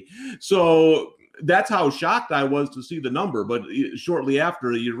kidding me. So that's how shocked I was to see the number. But shortly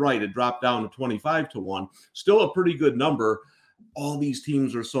after, you're right, it dropped down to 25-1. Still a pretty good number. All these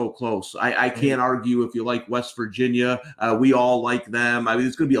teams are so close. I can't argue if you like West Virginia. We all like them. I mean,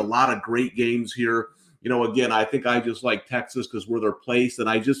 it's going to be a lot of great games here. Again, I think I just like Texas because we're their place.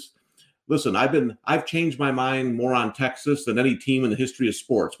 And listen, I've changed my mind more on Texas than any team in the history of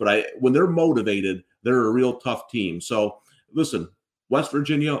sports. But when they're motivated, they're a real tough team. So listen, West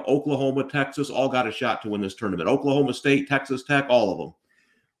Virginia, Oklahoma, Texas, all got a shot to win this tournament. Oklahoma State, Texas Tech, all of them.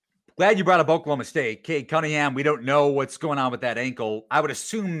 Glad you brought up Oklahoma State. Cade Cunningham, we don't know what's going on with that ankle. I would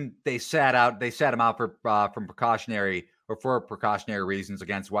assume they sat him out for precautionary reasons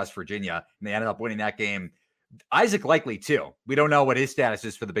against West Virginia, and they ended up winning that game. Isaac Likely, too. We don't know what his status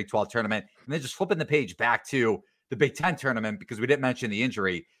is for the Big 12 tournament. And then just flipping the page back to the Big 10 tournament, because we didn't mention the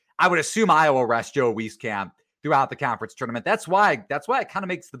injury. I would assume Iowa rests Joe Wieskamp throughout the conference tournament. That's why it kind of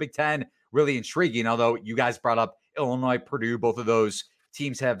makes the Big 10 really intriguing, although you guys brought up Illinois, Purdue, both of those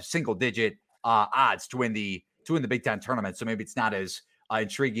teams have single-digit odds to win the Big Ten tournament. So maybe it's not as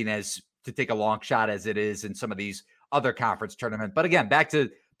intriguing as to take a long shot as it is in some of these other conference tournaments. But again, back to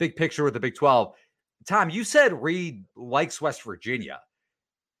big picture with the Big 12. Tom, you said Reed likes West Virginia.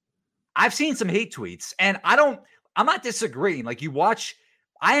 I've seen some hate tweets, and I'm not disagreeing. Like,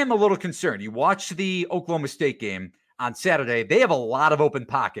 I am a little concerned. You watch the Oklahoma State game on Saturday, they have a lot of open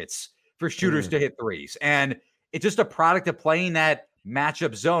pockets for shooters to hit threes. And it's just a product of playing that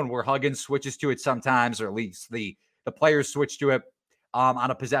matchup zone where Huggins switches to it sometimes, or at least the players switch to it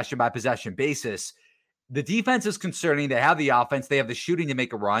on a possession by possession basis. The defense is concerning. They have the offense. They have the shooting to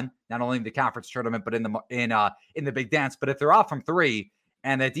make a run, not only in the conference tournament, but in the big dance. But if they're off from three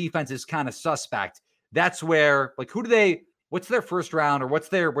and the defense is kind of suspect, that's where, like, what's their first round, or what's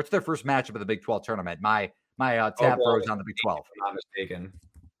their first matchup of the Big 12 tournament? My tab throws on the Big 12. If I'm not mistaken.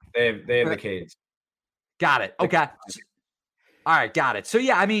 They have the Cades. Got it. Okay. All right, got it. So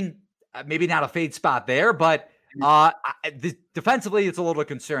yeah, I mean, maybe not a fade spot there, but defensively, it's a little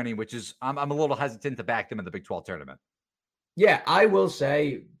concerning, which is I'm a little hesitant to back them in the Big 12 tournament. Yeah, I will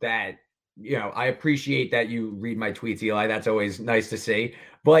say that, I appreciate that you read my tweets, Eli. That's always nice to see.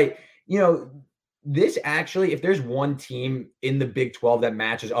 But, this actually, if there's one team in the Big 12 that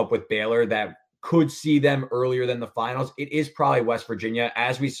matches up with Baylor that could see them earlier than the finals, it is probably West Virginia.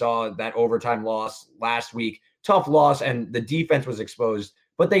 As we saw that overtime loss last week, tough loss, and the defense was exposed,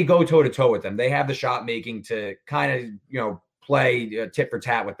 but they go toe-to-toe with them. They have the shot making to kind of, play tit for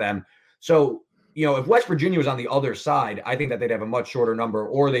tat with them. So, if West Virginia was on the other side, I think that they'd have a much shorter number,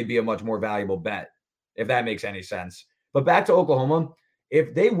 or they'd be a much more valuable bet, if that makes any sense. But back to Oklahoma,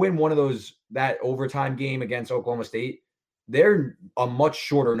 if they win one of that overtime game against Oklahoma State, they're a much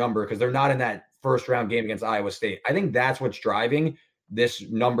shorter number because they're not in that first round game against Iowa State. I think that's what's driving this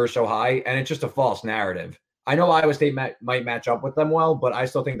number so high, and it's just a false narrative. I know Iowa State might match up with them well, but I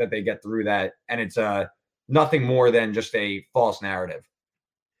still think that they get through that, and it's nothing more than just a false narrative.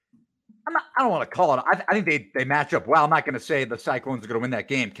 I don't want to call it. I think they match up well. I'm not going to say the Cyclones are going to win that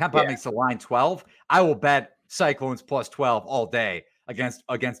game. Kempa makes the line 12. I will bet Cyclones plus 12 all day against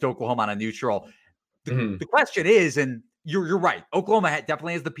Oklahoma on a neutral. The question is, and you're right, Oklahoma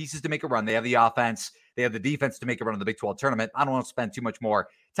definitely has the pieces to make a run. They have the offense. They have the defense to make a run in the Big 12 tournament. I don't want to spend too much more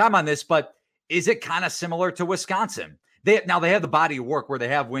time on this, but is it kind of similar to Wisconsin? They have the body of work where they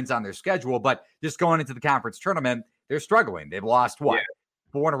have wins on their schedule, but just going into the conference tournament, they're struggling. They've lost 4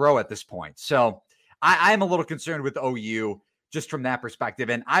 in a row at this point. So I'm a little concerned with OU just from that perspective.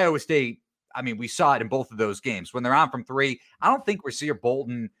 And Iowa State, I mean, we saw it in both of those games. When they're on from three, I don't think Rasir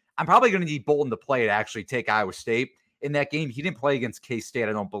Bolton, I'm probably going to need Bolton to play to actually take Iowa State in that game. He didn't play against K-State,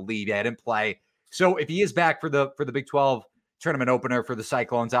 I don't believe. Yeah, he didn't play. So if he is back for the Big 12 tournament opener for the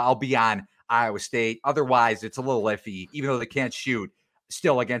Cyclones, I'll be on Iowa State. Otherwise, it's a little iffy. Even though they can't shoot,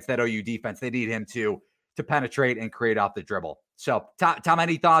 still against that OU defense, they need him to penetrate and create off the dribble. So, Tom,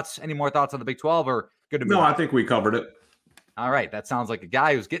 any more thoughts on the Big 12, or good to move on? I think we covered it. All right. That sounds like a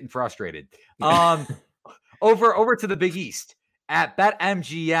guy who's getting frustrated. Over to the Big East at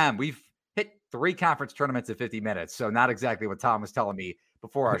BetMGM. We've hit 3 conference tournaments in 50 minutes. So not exactly what Tom was telling me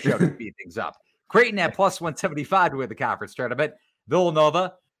before our show to speed things up. Creighton at plus 175 to win the conference tournament.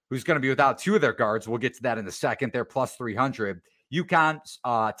 Villanova, who's going to be without 2 of their guards. We'll get to that in a second. They're plus 300. UConn's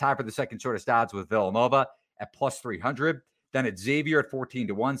tied for the second shortest odds with Villanova at plus 300. Then it's Xavier at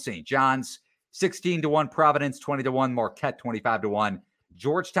 14-1, St. John's 16-1, Providence 20-1, Marquette 25-1,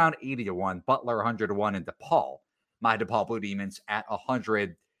 Georgetown 80-1, Butler 100-1, and DePaul. My DePaul Blue Demons at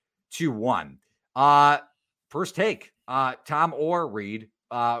 100-1. First take, Tom or Reed.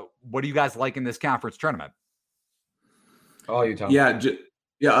 What do you guys like in this conference tournament? Oh, you Tom.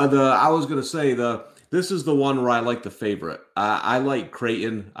 I was going to say this is the one where I like the favorite. I like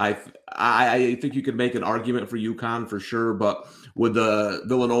Creighton. I think you could make an argument for UConn for sure, but with the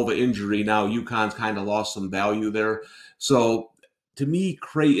Villanova injury now, UConn's kind of lost some value there. So to me,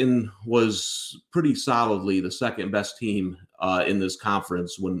 Creighton was pretty solidly the second best team in this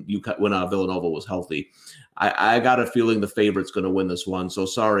conference when Villanova was healthy. I got a feeling the favorite's going to win this one. So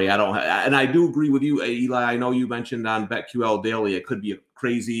sorry, and I do agree with you, Eli. I know you mentioned on BetQL Daily it could be a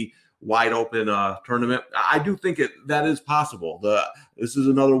crazy wide open tournament. I do think that is possible. This is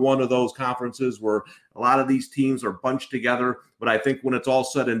another one of those conferences where a lot of these teams are bunched together, but I think when it's all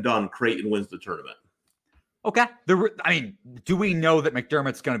said and done, Creighton wins the tournament. Okay. Do we know that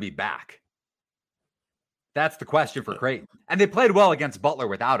McDermott's going to be back? That's the question for Creighton. And they played well against Butler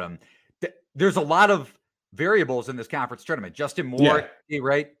without him. There's a lot of variables in this conference tournament. Justin Moore,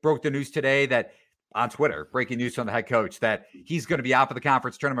 broke the news today that on Twitter, breaking news from the head coach that he's going to be out for the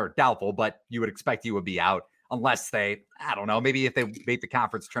conference tournament, or doubtful, but you would expect he would be out unless maybe if they make the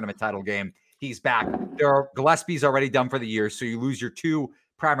conference tournament title game, he's back. Gillespie's already done for the year, so you lose your 2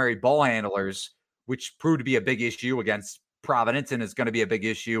 primary ball handlers, which proved to be a big issue against Providence and is going to be a big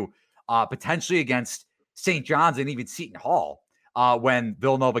issue potentially against St. John's and even Seton Hall when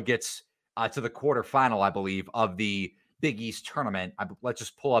Villanova gets to the quarterfinal, I believe, of the Big East tournament. Let's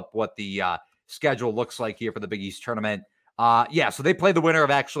just pull up what the schedule looks like here for the Big East tournament. So they play the winner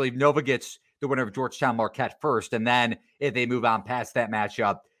of Nova gets the winner of Georgetown Marquette first. And then if they move on past that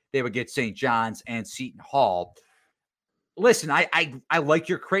matchup, they would get St. John's and Seton Hall. Listen, I like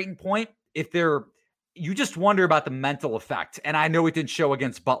your Creighton point. You just wonder about the mental effect. And I know it didn't show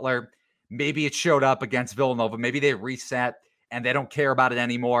against Butler. Maybe it showed up against Villanova. Maybe they reset and they don't care about it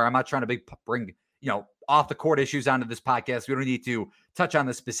anymore. I'm not trying to bring, off the court issues onto this podcast. We don't need to touch on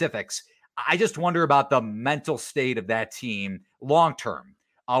the specifics. I just wonder about the mental state of that team long-term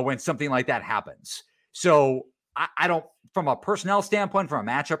when something like that happens. So I don't, from a personnel standpoint, from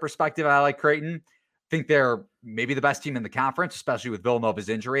a matchup perspective, I like Creighton. Think they're maybe the best team in the conference, especially with Villanova's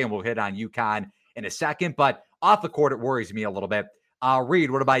injury, and we'll hit on UConn in a second. But off the court, it worries me a little bit.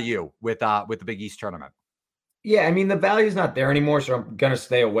 Reed, what about you with the Big East tournament? Yeah, I mean, the value is not there anymore, so I'm going to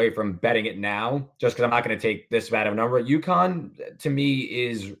stay away from betting it now just because I'm not going to take this bad of a number. UConn, to me,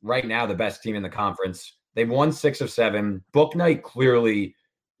 is right now the best team in the conference. They've won 6 of 7.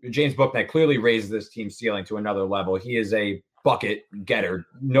 James Bouknight clearly raised this team's ceiling to another level. He is a bucket getter,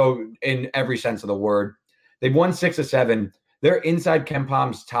 in every sense of the word. They've won 6 of 7. They're inside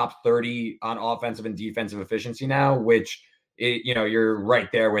KenPom's top 30 on offensive and defensive efficiency now, which, you're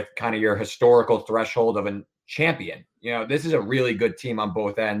right there with kind of your historical threshold of a champion. This is a really good team on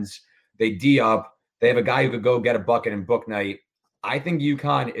both ends. They D up. They have a guy who could go get a bucket in Bouknight. I think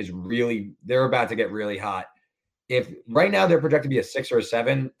UConn they're about to get really hot. If right now they're projected to be a 6 or a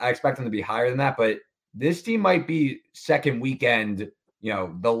 7, I expect them to be higher than that. But this team might be second weekend,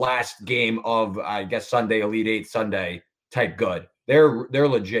 the last game of, I guess, Sunday, Elite Eight Sunday type good. They're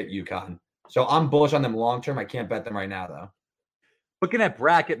legit UConn. So I'm bullish on them long-term. I can't bet them right now, though. Looking at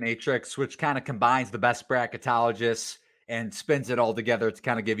Bracket Matrix, which kind of combines the best bracketologists and spins it all together to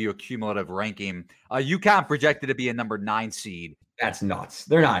kind of give you a cumulative ranking. UConn projected to be a number 9 seed. That's nuts.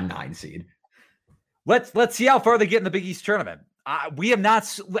 They're not a 9 seed. Let's see how far they get in the Big East tournament. We have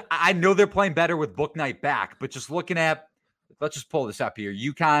not. I know they're playing better with Bouknight back, but just looking at, let's just pull this up here.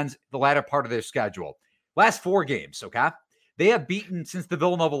 UConn's the latter part of their schedule. Last 4 games, okay? They have beaten since the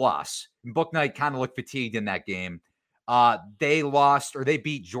Villanova loss. And Bouknight kind of looked fatigued in that game. They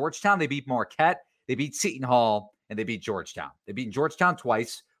beat Georgetown, they beat Marquette, they beat Seton Hall, and they beat Georgetown. They've beaten Georgetown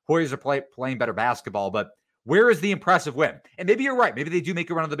twice. Warriors are playing better basketball, but where is the impressive win? And maybe you're right. Maybe they do make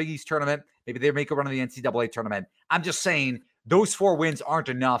a run of the Big East tournament. Maybe they make a run of the NCAA tournament. I'm just saying those 4 wins aren't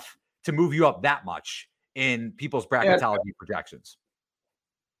enough to move you up that much in people's bracketology projections.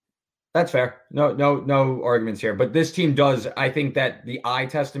 That's fair. No arguments here. But this team does, I think that the eye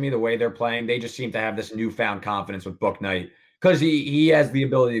test to me, the way they're playing, they just seem to have this newfound confidence with Bouknight because he has the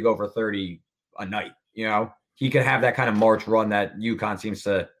ability to go for 30 a night. He could have that kind of March run that UConn seems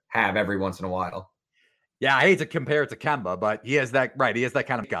to have every once in a while. Yeah, I hate to compare it to Kemba, but he has that, right? He has that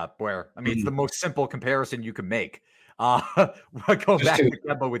kind of gap where, it's the most simple comparison you can make. Going back to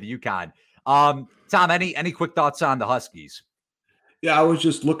Kemba with UConn. Tom, any quick thoughts on the Huskies? Yeah, I was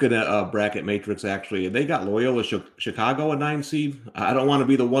just looking at Bracket Matrix, actually, and they got Loyola Chicago a 9 seed. I don't want to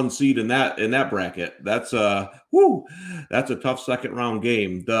be the 1 seed in that bracket. That's a tough second round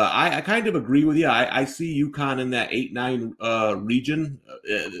game. I kind of agree with you. I see UConn in that 8-9 region.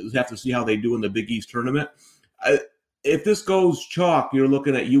 We'll have to see how they do in the Big East tournament. If this goes chalk, you're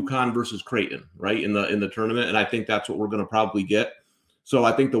looking at UConn versus Creighton, right, in the tournament, and I think that's what we're going to probably get. So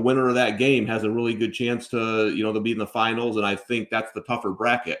I think the winner of that game has a really good chance to be in the finals, and I think that's the tougher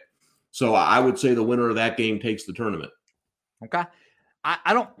bracket. So I would say the winner of that game takes the tournament. Okay.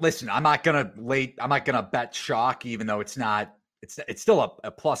 I don't listen. I'm not gonna bet chalk, even though it's still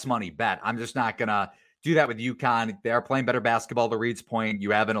a plus money bet. I'm just not gonna do that with UConn. They're playing better basketball. To Reed's point,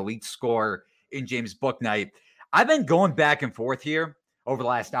 you have an elite scorer in James Bouknight. I've been going back and forth here over the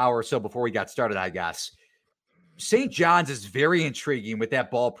last hour or so before we got started, I guess. St. John's is very intriguing with that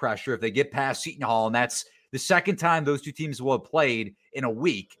ball pressure if they get past Seton Hall, and that's the second time those two teams will have played in a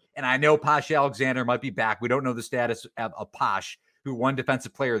week. And I know Posh Alexander might be back. We don't know the status of Posh, who won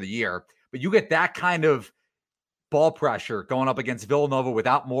Defensive Player of the Year. But you get that kind of ball pressure going up against Villanova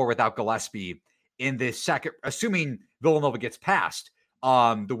without Gillespie in the second, assuming Villanova gets past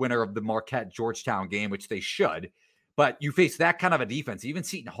the winner of the Marquette-Georgetown game, which they should. But you face that kind of a defense, even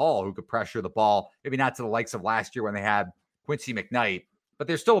Seton Hall, who could pressure the ball, maybe not to the likes of last year when they had Quincy McKnight, but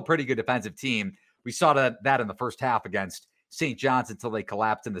they're still a pretty good defensive team. We saw that in the first half against St. John's until they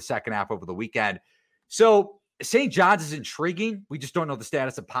collapsed in the second half over the weekend. So St. John's is intriguing. We just don't know the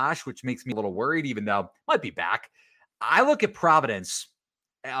status of Posh, which makes me a little worried, even though might be back. I look at Providence.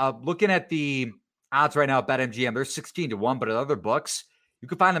 looking at the odds right now at BetMGM, they're 16-1, but at other books, you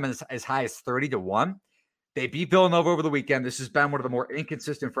can find them as high as 30-1. They beat Villanova over the weekend. This has been one of the more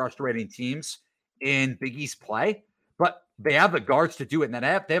inconsistent, frustrating teams in Big East play, but they have the guards to do it. And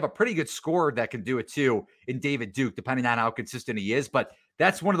then they have a pretty good scorer that can do it too in David Duke, depending on how consistent he is. But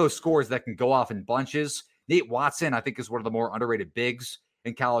that's one of those scorers that can go off in bunches. Nate Watson, I think, is one of the more underrated bigs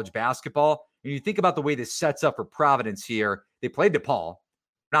in college basketball. And you think about the way this sets up for Providence here. They played DePaul,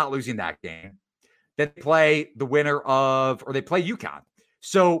 not losing that game. Then they play the winner of, or they play UConn.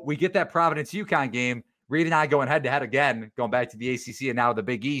 So we get that Providence-UConn game. Reed and I going head-to-head again, going back to the ACC and now the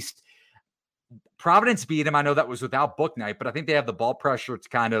Big East. Providence beat him. I know that was without book night, but I think they have the ball pressure to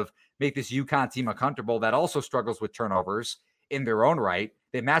kind of make this UConn team uncomfortable that also struggles with turnovers in their own right.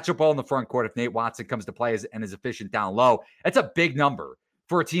 They match up well in the front court if Nate Watson comes to play and is efficient down low. That's a big number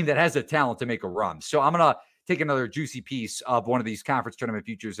for a team that has the talent to make a run. So I'm going to take another juicy piece of one of these conference tournament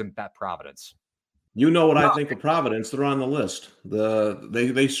futures and bet Providence. You know what I think of Providence? They're on the list.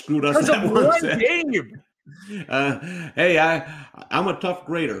 They screwed us that one game. Hey, I'm a tough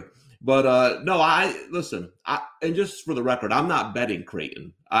grader, but no, listen. And just for the record, I'm not betting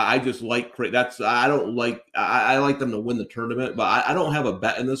Creighton. I just like Creighton. I like them to win the tournament, but I don't have a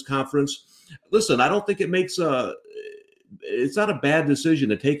bet in this conference. Listen, I don't think it's not a bad decision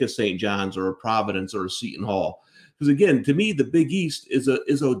to take a St. John's or a Providence or a Seton Hall. Because again, to me, the Big East is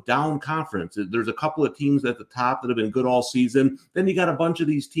a down conference. There's a couple of teams at the top that have been good all season. Then you got a bunch of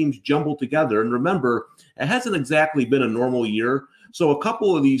these teams jumbled together. And remember, it hasn't exactly been a normal year. So a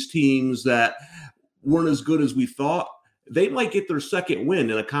couple of these teams that weren't as good as we thought, they might get their second win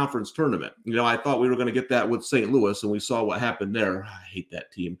in a conference tournament. You know, I thought we were going to get that with St. Louis, and we saw what happened there. I hate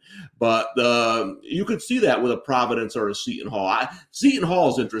that team. But you could see that with a Providence or a Seton Hall. Seton Hall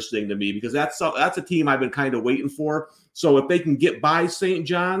is interesting to me because that's a team I've been kind of waiting for. So if they can get by St.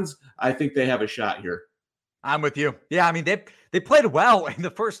 John's, I think they have a shot here. I'm with you. Yeah, I mean, they played well in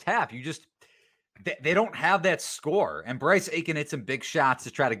the first half. They don't have that score. And Bryce Aiken hit some big shots to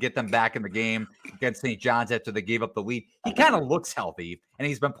try to get them back in the game against St. John's after they gave up the lead. He kind of looks healthy, and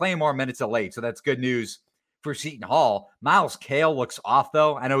he's been playing more minutes of late, so that's good news for Seton Hall. Miles Cale looks off,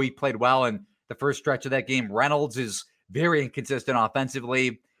 though. I know he played well in the first stretch of that game. Reynolds is very inconsistent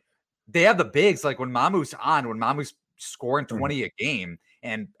offensively. They have the bigs, like when Mamu's scoring 20 a game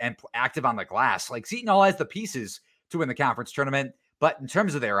and active on the glass. Like Seton Hall has the pieces to win the conference tournament, but in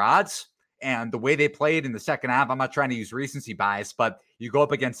terms of their odds, and the way they played in the second half, I'm not trying to use recency bias, but you go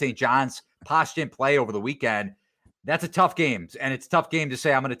up against St. John's, Posh didn't play over the weekend. That's a tough game. And it's a tough game to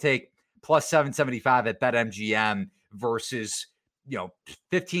say I'm going to take plus 775 at BetMGM versus,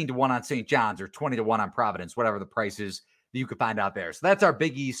 15-1 on St. John's or 20-1 on Providence, whatever the price is that you can find out there. So that's our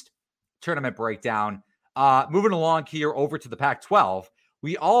Big East tournament breakdown. Moving along here over to the Pac-12.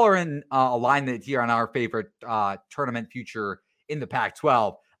 We all are in alignment here on our favorite tournament future in the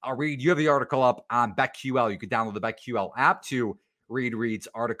Pac-12. Reed, you have the article up on BetQL. You can download the BetQL app to read Reed's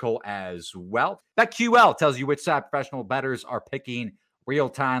article as well. BetQL tells you which side professional bettors are picking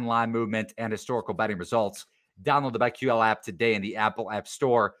real-time line movement and historical betting results. Download the BetQL app today in the Apple App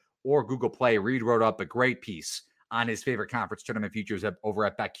Store or Google Play. Reed wrote up a great piece on his favorite conference tournament futures over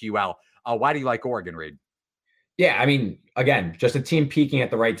at BetQL. Why do you like Oregon, Reed? Yeah, I mean, again, just a team peaking at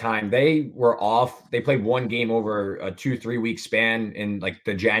the right time. They were off. They played one game over a 2-3 week span in like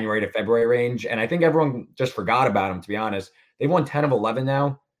the January to February range. And I think everyone just forgot about them, to be honest. They've won 10 of 11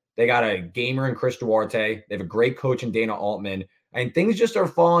 now. They got a gamer in Chris Duarte. They have a great coach in Dana Altman. And things just are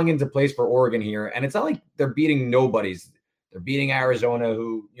falling into place for Oregon here. And it's not like they're beating nobodies. They're beating Arizona,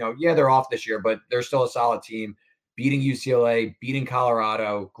 who, they're off this year, but they're still a solid team. Beating UCLA, beating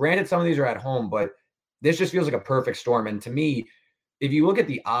Colorado. Granted, some of these are at home, but this just feels like a perfect storm. And to me, if you look at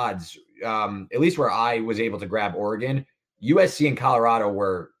the odds, at least where I was able to grab Oregon, USC and Colorado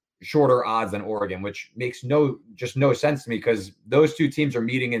were shorter odds than Oregon, which makes no sense to me because those two teams are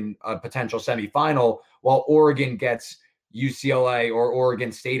meeting in a potential semifinal while Oregon gets UCLA or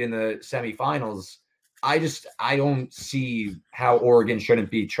Oregon State in the semifinals. I don't see how Oregon shouldn't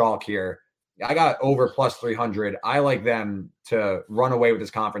be chalk here. I got over plus 300. I like them to run away with this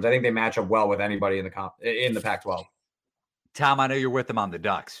conference. I think they match up well with anybody in the Pac-12. Tom, I know you're with them on the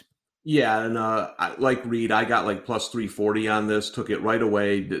Ducks. Yeah, and like Reed, I got like plus 340 on this. Took it right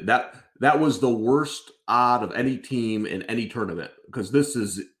away. That was the worst odd of any team in any tournament because this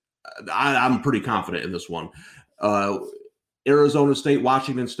is. I'm pretty confident in this one. Arizona State,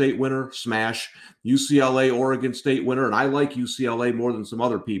 Washington State winner, smash. UCLA, Oregon State winner, and I like UCLA more than some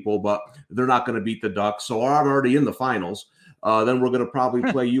other people, but they're not going to beat the Ducks, so I'm already in the finals. then we're going to probably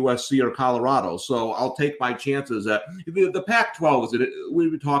play USC or Colorado. So I'll take my chances at the Pac-12.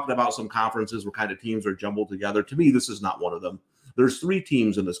 We've been talking about some conferences where kind of teams are jumbled together. To me, this is not one of them. There's 3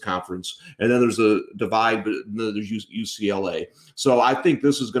 teams in this conference, and then there's a divide, but there's UCLA. So I think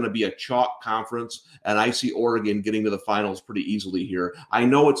this is going to be a chalk conference, and I see Oregon getting to the finals pretty easily here. I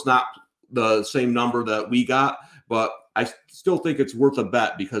know it's not the same number that we got, but I still think it's worth a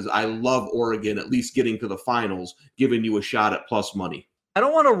bet because I love Oregon at least getting to the finals, giving you a shot at plus money. I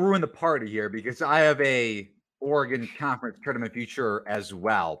don't want to ruin the party here because I have a Oregon Conference Tournament future as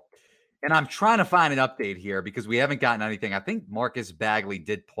well. And I'm trying to find an update here because we haven't gotten anything. I think Marcus Bagley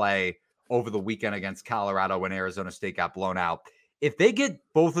did play over the weekend against Colorado when Arizona State got blown out. If they get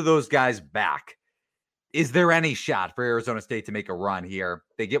both of those guys back, is there any shot for Arizona State to make a run here?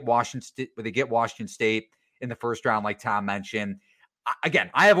 They get Washington State in the first round, like Tom mentioned.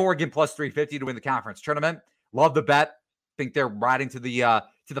 Again, I have Oregon plus 350 to win the conference tournament. Love the bet. Think they're riding to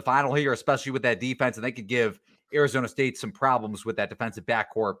the final here, especially with that defense, and they could give Arizona State some problems with that defensive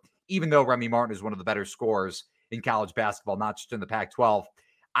backcourt, even though Remy Martin is one of the better scorers in college basketball, not just in the Pac-12.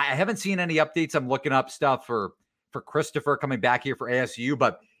 I haven't seen any updates. I'm looking up stuff for Christopher coming back here for ASU,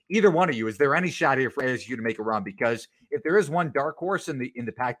 but either one of you, is there any shot here for ASU to make a run? Because if there is one dark horse in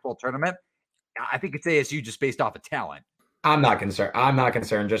the Pac-12 tournament, I think it's ASU just based off of talent. I'm not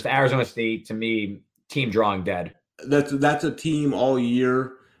concerned. Just Arizona State, to me, team drawing dead. That's a team all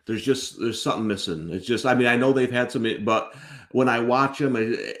year. There's something missing. It's just, I mean, I know they've had some, but when I watch them,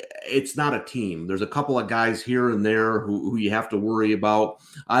 it's not a team. There's a couple of guys here and there who you have to worry about.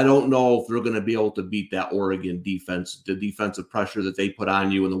 I don't know if they're going to be able to beat that Oregon defense, the defensive pressure that they put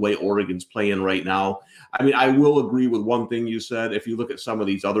on you and the way Oregon's playing right now. I mean, I will agree with one thing you said. If you look at some of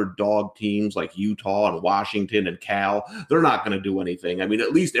these other dog teams like Utah and Washington and Cal, they're not going to do anything. I mean,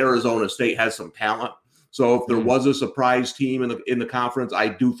 at least Arizona State has some talent. So if there was a surprise team in the conference, I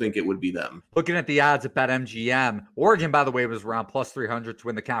do think it would be them. Looking at the odds at BetMGM, Oregon, by the way, was around plus 300 to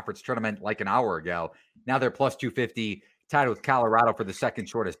win the conference tournament like an hour ago. Now they're plus 250, tied with Colorado for the second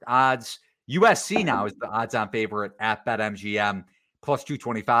shortest odds. USC now is the odds-on favorite at BetMGM, plus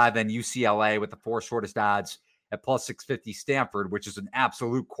 225. Then UCLA with the 4 shortest odds at plus 650. Stanford, which is an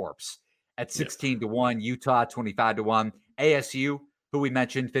absolute corpse, at 16 to 1. Utah 25 to 1. ASU, who we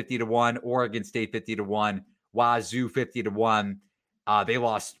mentioned, 50 to 1, Oregon State 50 to 1, Wazoo 50 to 1. They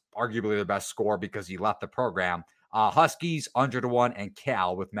lost arguably their best score because he left the program. Huskies 100 to 1, and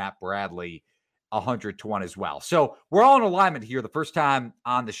Cal with Matt Bradley 100 to 1 as well. So we're all in alignment here. The first time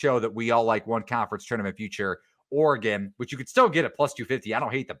on the show that we all like one conference tournament future, Oregon, which you could still get at plus 250. I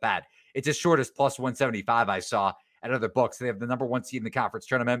don't hate the bet. It's as short as plus 175 I saw at other books. They have the number 1 seed in the conference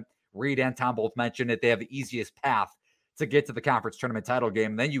tournament. Reed and Tom both mentioned it. They have the easiest path to get to the conference tournament title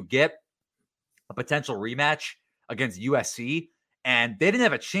game. Then you get a potential rematch against USC, and they didn't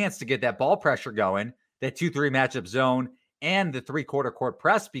have a chance to get that ball pressure going, that 2-3 matchup zone, and the 3-quarter court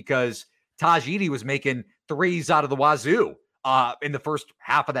press because Taj Edey was making threes out of the wazoo in the first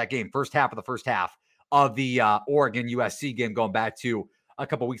half of that game, first half of the Oregon USC game going back to a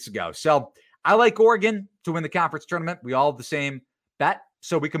couple weeks ago. So I like Oregon to win the conference tournament. We all have the same bet,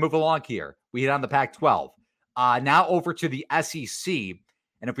 so we can move along here. We hit on the Pac-12. Now over to the SEC.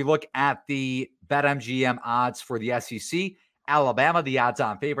 And if we look at the BetMGM odds for the SEC, Alabama, the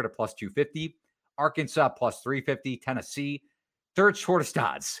odds-on favorite at plus 250. Arkansas, plus 350. Tennessee, third shortest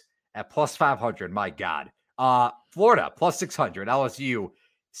odds at plus 500. My God. Florida, plus 600. LSU,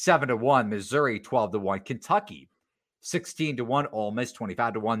 7 to 1. Missouri, 12 to 1. Kentucky, 16 to 1. Ole Miss,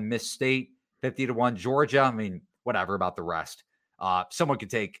 25 to 1. Miss State, 50 to 1. Georgia, I mean, whatever about the rest. Someone could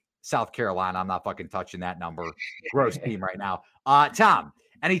take South Carolina. I'm not fucking touching that number. Gross team right now. Tom,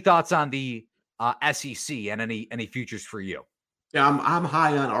 any thoughts on the SEC and any futures for you? Yeah, I'm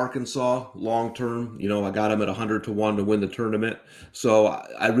high on Arkansas long term. You know, I got them at 100 to 1 to win the tournament. So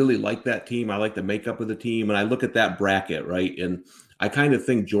I really like that team. I like the makeup of the team. And I look at that bracket, right? And I kind of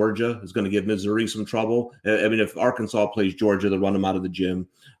think Georgia is going to give Missouri some trouble. I mean, if Arkansas plays Georgia, they'll run them out of the gym.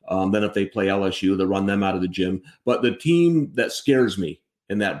 Then if they play LSU, they'll run them out of the gym. But the team that scares me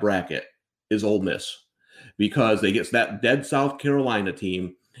in that bracket is Ole Miss, because they get that dead South Carolina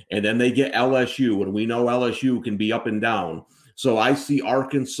team, and then they get LSU, and we know LSU can be up and down. So I see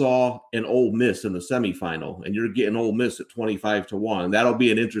Arkansas and Ole Miss in the semifinal, and you're getting Ole Miss at 25 to 1. That'll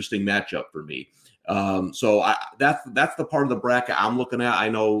be an interesting matchup for me. So that's the part of the bracket I'm looking at. I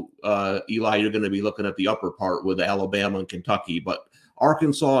know, Eli, you're going to be looking at the upper part with Alabama and Kentucky, but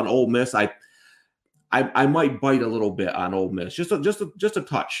Arkansas and Ole Miss, I might bite a little bit on Ole Miss, just a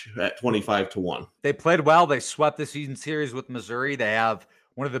touch at 25 to 1. They played well. They swept the season series with Missouri. They have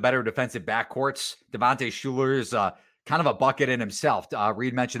one of the better defensive backcourts. Devontae Shuler is kind of a bucket in himself.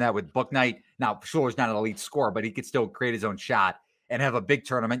 Reed mentioned that with Book Night. Now, Schuler's not an elite scorer, but he could still create his own shot and have a big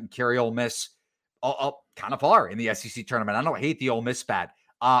tournament and carry Ole Miss up kind of far in the SEC tournament. I don't hate the Ole Miss spat.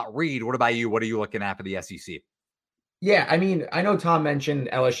 Reed, what about you? What are you looking at for the SEC? Yeah, I mean, I know Tom mentioned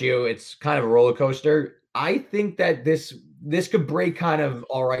LSU. It's kind of a roller coaster. I think that this could break kind of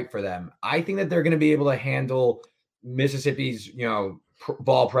all right for them. I think that they're going to be able to handle Mississippi's,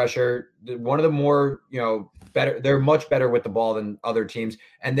 ball pressure. One of the more, better. They're much better with the ball than other teams.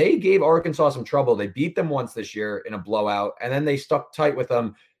 And they gave Arkansas some trouble. They beat them once this year in a blowout, and then they stuck tight with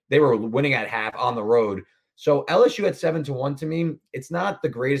them. They were winning at half on the road. So LSU at 7-1 to me, it's not the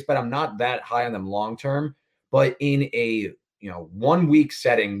greatest, but I'm not that high on them long term. But in a 1 week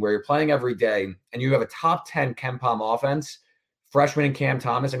setting where you're playing every day and you have a top 10 KenPom offense, freshman and Cam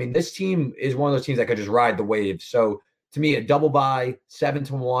Thomas, I mean, this team is one of those teams that could just ride the wave. So to me, a double bye,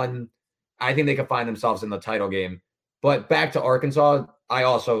 7-1, I think they could find themselves in the title game. But back to Arkansas, I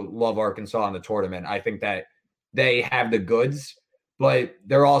also love Arkansas in the tournament. I think that they have the goods, but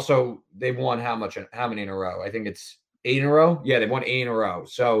they've won how many in a row? I think it's 8 in a row. Yeah, they've won 8 in a row.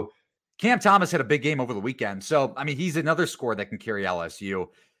 So Cam Thomas had a big game over the weekend. So, I mean, he's another scorer that can carry LSU.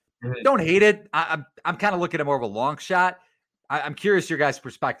 Mm-hmm. Don't hate it. I'm kind of looking at more of a long shot. I'm curious your guys'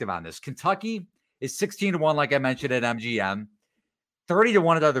 perspective on this. Kentucky is 16-1, like I mentioned, at MGM,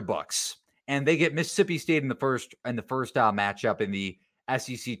 30-1 at other books. And they get Mississippi State in the first matchup in the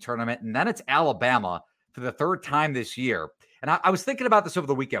SEC tournament. And then it's Alabama for the third time this year. And I was thinking about this over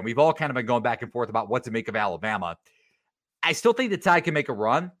the weekend. We've all kind of been going back and forth about what to make of Alabama. I still think the Tide can make a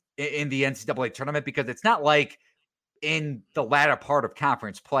run in the NCAA tournament, because it's not like in the latter part of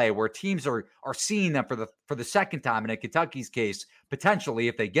conference play where teams are seeing them for the second time, and in Kentucky's case, potentially,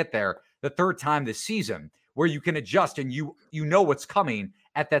 if they get there, the third time this season, where you can adjust and you know what's coming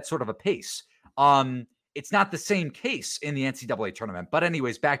at that sort of a pace. It's not the same case in the NCAA tournament. But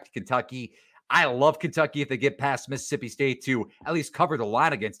anyways, back to Kentucky. I love Kentucky if they get past Mississippi State to at least cover the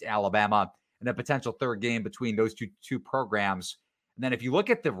line against Alabama in a potential third game between those two programs. And then if you look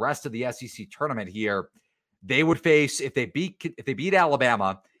at the rest of the SEC tournament here, they would face, if they beat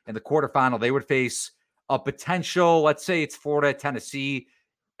Alabama in the quarterfinal, they would face a potential, let's say it's Florida, Tennessee,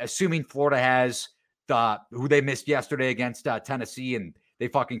 assuming Florida has who they missed yesterday against Tennessee, and they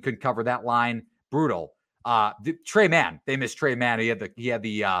fucking couldn't cover that line. Brutal. Trey Mann, they missed Trey Mann. He had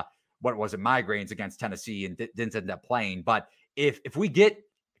the what was it, migraines against Tennessee, and didn't end up playing. But if we get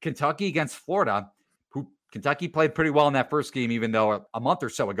Kentucky against Florida, who Kentucky played pretty well in that first game, even though a month or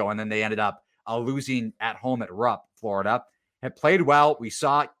so ago, and then they ended up losing at home at Rupp, Florida, had played well. We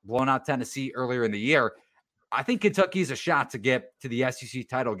saw it blown out Tennessee earlier in the year. I think Kentucky's a shot to get to the SEC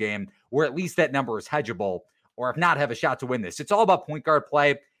title game, where at least that number is hedgeable, or if not, have a shot to win this. It's all about point guard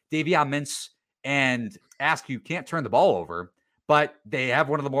play. Davion Mintz and Askew can't turn the ball over, but they have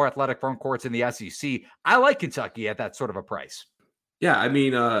one of the more athletic front courts in the SEC. I like Kentucky at that sort of a price. Yeah, I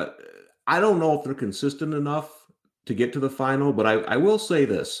mean, I don't know if they're consistent enough to get to the final, but I will say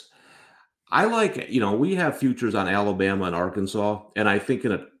this. I like, we have futures on Alabama and Arkansas, and I think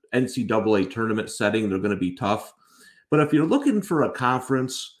in an NCAA tournament setting, they're going to be tough. But if you're looking for a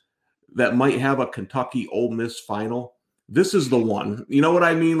conference that might have a Kentucky Ole Miss final, this is the one. You know what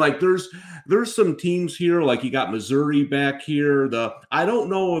I mean? Like there's some teams here, like you got Missouri back here. I don't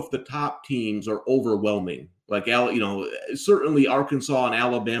know if the top teams are overwhelming. Like, certainly Arkansas and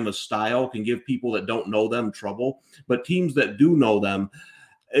Alabama style can give people that don't know them trouble, but teams that do know them,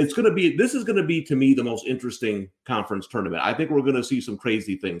 this is going to be, to me, the most interesting conference tournament. I think we're going to see some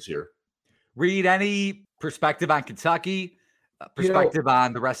crazy things here. Reed, any perspective on Kentucky,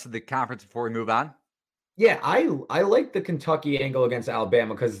 on the rest of the conference before we move on? Yeah, I like the Kentucky angle against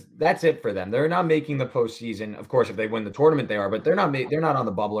Alabama, because that's it for them. They're not making the postseason. Of course, if they win the tournament, they are, but they're not on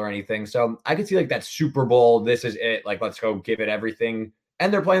the bubble or anything. So I could see like that Super Bowl. This is it. Like, let's go give it everything.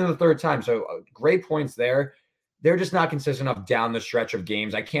 And they're playing the third time. So great points there. They're just not consistent enough down the stretch of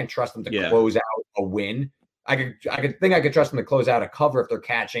games. I can't trust them to close out a win. I could trust them to close out a cover if they're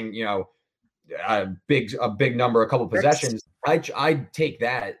catching, a big number, a couple possessions. I'd take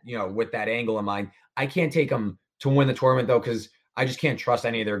that, with that angle in mind. I can't take them to win the tournament though, because I just can't trust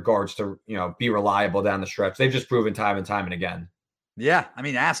any of their guards to, be reliable down the stretch. They've just proven time and time and again. Yeah, I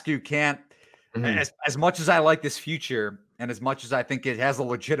mean, Askew can't. Mm-hmm. As much as I like this future, and as much as I think it has a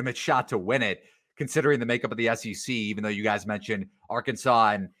legitimate shot to win it, considering the makeup of the SEC, even though you guys mentioned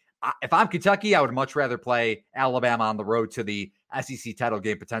Arkansas. And if I'm Kentucky, I would much rather play Alabama on the road to the SEC title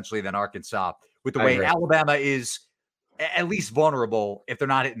game potentially than Arkansas, with the way Alabama is at least vulnerable if they're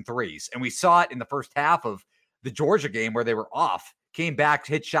not hitting threes. And we saw it in the first half of the Georgia game where they were off, came back,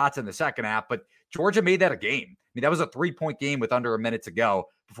 hit shots in the second half, but Georgia made that a game. mean, that was a 3-point game with under a minute to go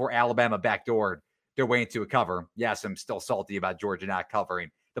before Alabama backdoored their way into a cover. Yes, I'm still salty about Georgia not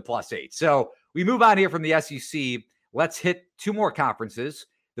covering the +8. So we move on here from the SEC. Let's hit two more conferences.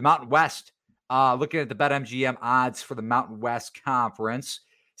 The Mountain West, looking at the BetMGM odds for the Mountain West Conference.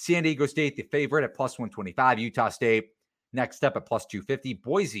 San Diego State, the favorite at +125. Utah State, next up at +250.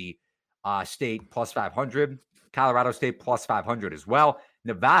 Boise State, +500. Colorado State, +500 as well.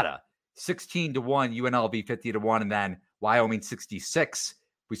 Nevada, 16-1. UNLV, 50-1. And then Wyoming, 66.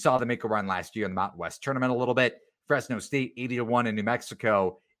 We saw them make a run last year in the Mountain West tournament a little bit. Fresno State, 80-1. And New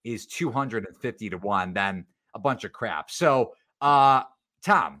Mexico is 250-1. Then a bunch of crap. So,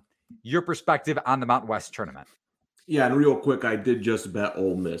 Tom, your perspective on the Mountain West tournament. Yeah, and real quick, I did just bet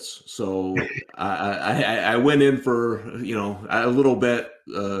Ole Miss, so I went in for a little bit,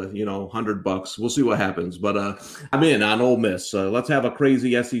 $100. We'll see what happens, but I'm in on Ole Miss. Let's have a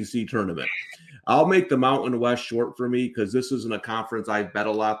crazy SEC tournament. I'll make the Mountain West short for me because this isn't a conference I've bet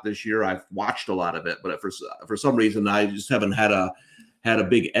a lot this year. I've watched a lot of it, but for some reason I just haven't had a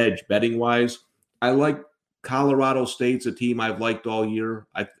big edge betting wise. I like Colorado State's a team I've liked all year.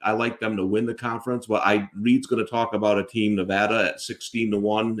 I like them to win the conference, but Reed's going to talk about a team, Nevada, at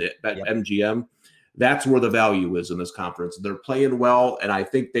 16-1 at MGM. That's where the value is in this conference. They're playing well, and I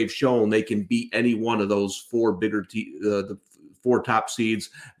think they've shown they can beat any one of those four bigger the four top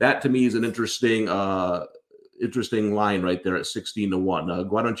seeds. That to me is an interesting line right there at 16-1.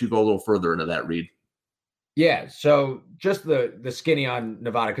 Why don't you go a little further into that, Reed? Yeah, so just the skinny on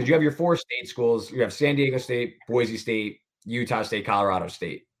Nevada, because you have your four state schools. You have San Diego State, Boise State, Utah State, Colorado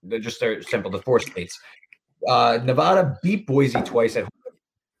State. They're just simple, the four states. Nevada beat Boise twice at home.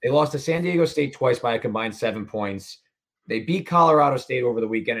 They lost to San Diego State twice by a combined 7 points. They beat Colorado State over the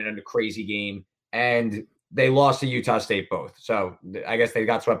weekend in a crazy game, and they lost to Utah State both. So I guess they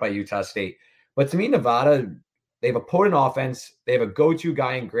got swept by Utah State. But to me, Nevada, they have a potent offense. They have a go-to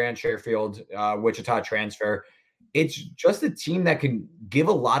guy in Grant Sherfield, Wichita transfer. It's just a team that can give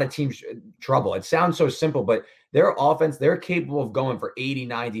a lot of teams trouble. It sounds so simple, but their offense, they're capable of going for 80,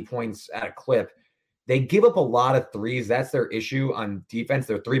 90 points at a clip. They give up a lot of threes. That's their issue on defense.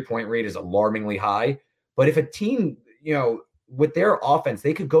 Their three-point rate is alarmingly high. But if a team, with their offense,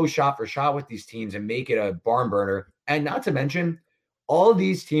 they could go shot for shot with these teams and make it a barn burner. And not to mention, all of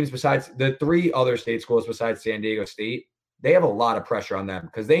these teams, besides the three other state schools besides San Diego State, they have a lot of pressure on them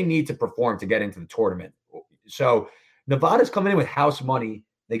because they need to perform to get into the tournament. So Nevada's coming in with house money.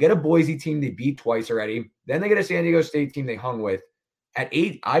 They get a Boise team they beat twice already. Then they get a San Diego State team they hung with. At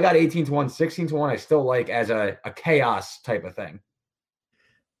 8, I got 18-1, 16-1. I still like as a chaos type of thing.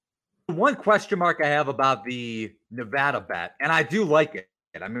 One question mark I have about the Nevada bet, and I do like it.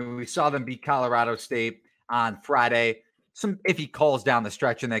 I mean, we saw them beat Colorado State on Friday. Some iffy calls down the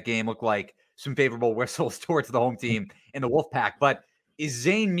stretch in that game look like some favorable whistles towards the home team in the Wolfpack. But is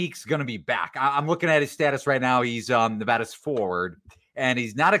Zane Meeks going to be back? I'm looking at his status right now. He's Nevada's forward, and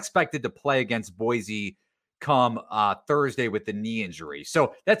he's not expected to play against Boise come Thursday with the knee injury.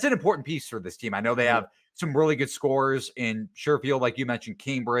 So that's an important piece for this team. I know they have some really good scorers in Sherfield, like you mentioned,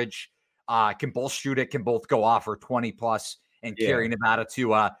 Cambridge. Can both shoot it, can both go off for 20 plus and carry Nevada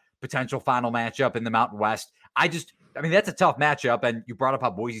to a potential final matchup in the Mountain West. I mean, that's a tough matchup. And you brought up how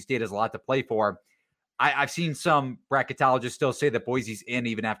Boise State has a lot to play for. I've seen some bracketologists still say that Boise's in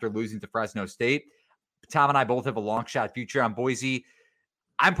even after losing to Fresno State. Tom and I both have a long shot future on Boise.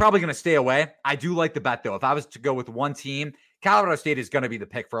 I'm probably going to stay away. I do like the bet, though. If I was to go with one team, Colorado State is going to be the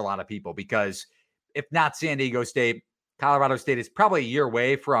pick for a lot of people because if not San Diego State, Colorado State is probably a year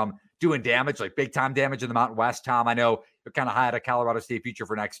away from doing damage, like big-time damage in the Mountain West. Tom, I know you're kind of high at a Colorado State future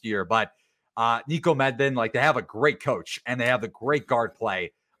for next year, but Nico Medvin, like they have a great coach and they have the great guard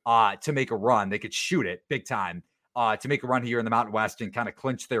play to make a run. They could shoot it big time to make a run here in the Mountain West and kind of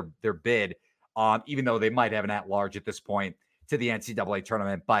clinch their bid, even though they might have an at-large at this point to the NCAA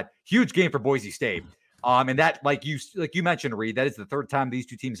tournament. But huge game for Boise State. And that, like you mentioned, Reed, that is the third time these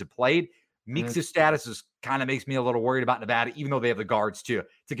two teams have played. Meeks' status is kind of makes me a little worried about Nevada, even though they have the guards to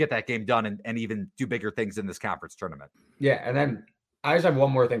get that game done and even do bigger things in this conference tournament. Yeah, and then I just have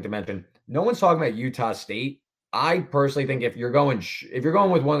one more thing to mention. No one's talking about Utah State. I personally think if you're going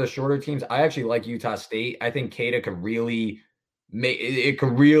with one of the shorter teams, I actually like Utah State. I think Keita could really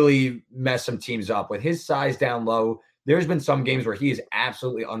mess some teams up with his size down low. There's been some games where he is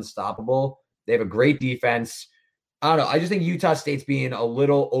absolutely unstoppable. They have a great defense. I don't know. I just think Utah State's being a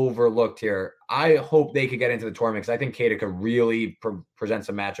little overlooked here. I hope they could get into the tournament because I think Keita could really present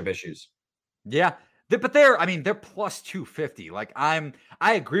some matchup issues. Yeah, but they're plus 250. Like I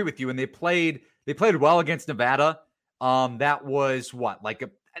agree with you. And they played well against Nevada. That was what, like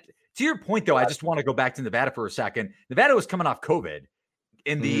To your point, though, I just want to go back to Nevada for a second. Nevada was coming off COVID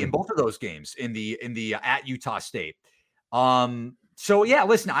in both of those games in the at Utah State. So yeah,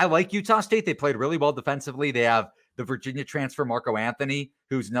 listen, I like Utah State. They played really well defensively. They have the Virginia transfer Marco Anthony,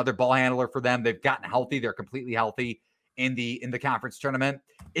 who's another ball handler for them. They've gotten healthy. They're completely healthy in the conference tournament.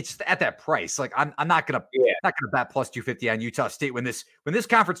 It's at that price. Like I'm not gonna bet plus 250 on Utah State when this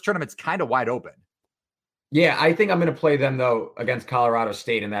conference tournament's kind of wide open. Yeah, I think I'm going to play them, though, against Colorado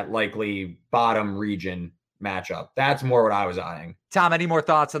State in that likely bottom region matchup. That's more what I was eyeing. Tom, any more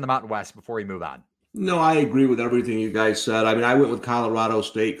thoughts on the Mountain West before we move on? No, I agree with everything you guys said. I mean, I went with Colorado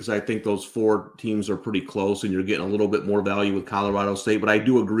State because I think those 4 teams are pretty close and you're getting a little bit more value with Colorado State. But I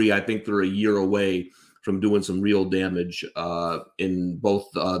do agree. I think they're a year away from doing some real damage in both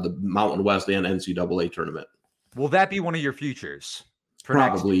the Mountain West and NCAA tournament. Will that be one of your futures?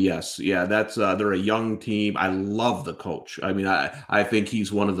 Probably, yes. Yeah, that's they're a young team. I love the coach. I mean, I think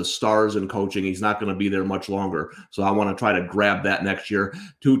he's one of the stars in coaching. He's not going to be there much longer. So I want to try to grab that next year.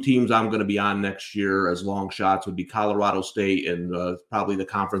 2 teams I'm going to be on next year as long shots would be Colorado State and probably the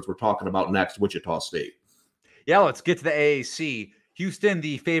conference we're talking about next, Wichita State. Yeah, let's get to the AAC. Houston,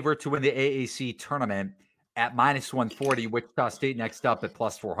 the favorite to win the AAC tournament at -140. Wichita State next up at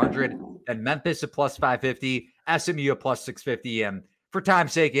 +400. And Memphis at +550. SMU at +650. And for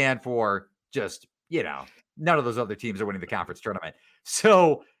time's sake and for just, none of those other teams are winning the conference tournament.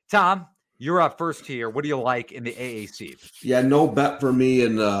 So, Tom, you're up first here. What do you like in the AAC? Yeah, no bet for me.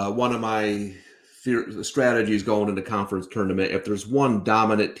 And one of my strategies going into conference tournament, if there's one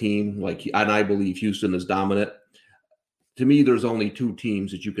dominant team, and I believe Houston is dominant, to me, there's only 2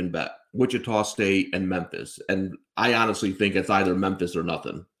 teams that you can bet, Wichita State and Memphis. And I honestly think it's either Memphis or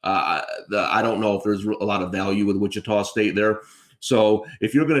nothing. I don't know if there's a lot of value with Wichita State there. So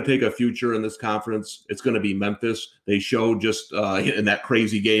if you're going to take a future in this conference, it's going to be Memphis. They showed just in that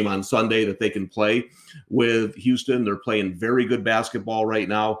crazy game on Sunday that they can play with Houston. They're playing very good basketball right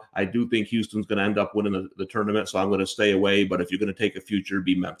now. I do think Houston's going to end up winning the tournament, so I'm going to stay away. But if you're going to take a future,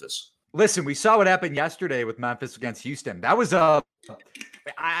 be Memphis. Listen, we saw what happened yesterday with Memphis against Houston. That was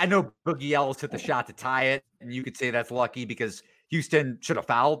I know Boogie Ellis hit the shot to tie it, and you could say that's lucky because Houston should have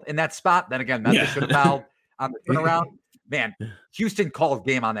fouled in that spot. Then again, Memphis should have fouled on the turnaround. Man, Houston called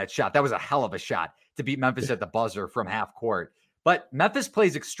game on that shot. That was a hell of a shot to beat Memphis at the buzzer from half court. But Memphis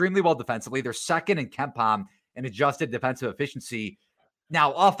plays extremely well defensively. They're second in KenPom in adjusted defensive efficiency.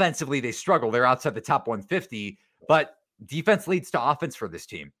 Now, offensively, they struggle. They're outside the top 150, but defense leads to offense for this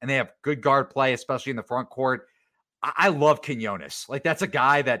team. And they have good guard play, especially in the front court. I love Quinones. Like, that's a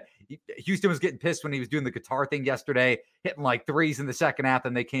guy that Houston was getting pissed when he was doing the guitar thing yesterday, hitting like threes in the second half,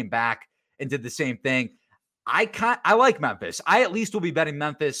 and they came back and did the same thing. I like Memphis. I at least will be betting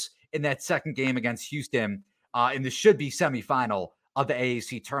Memphis in that second game against Houston in the should-be semifinal of the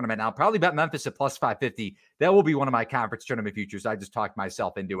AAC tournament. I'll probably bet Memphis at +550. That will be one of my conference tournament futures. I just talked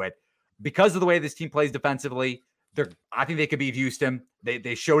myself into it. Because of the way this team plays defensively, I think they could beat Houston.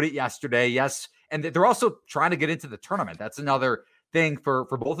 They showed it yesterday, yes. And they're also trying to get into the tournament. That's another thing for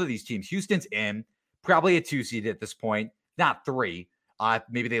both of these teams. Houston's in, probably a 2 seed at this point, not 3.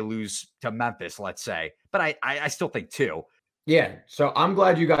 Maybe they lose to Memphis, let's say. But I still think 2. Yeah, so I'm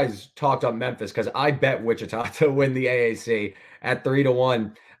glad you guys talked up Memphis because I bet Wichita to win the AAC at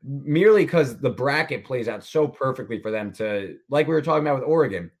 3-1, merely because the bracket plays out so perfectly for them to, like we were talking about with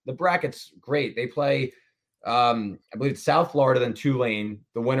Oregon. The bracket's great. They play, I believe, South Florida, then Tulane,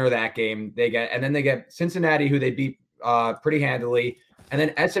 the winner of that game. And then they get Cincinnati, who they beat pretty handily. And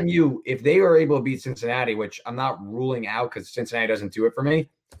then SMU, if they are able to beat Cincinnati, which I'm not ruling out because Cincinnati doesn't do it for me,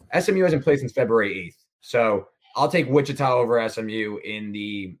 SMU hasn't played since February 8th. So I'll take Wichita over SMU in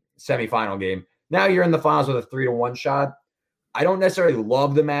the semifinal game. Now you're in the finals with a 3-1 shot. I don't necessarily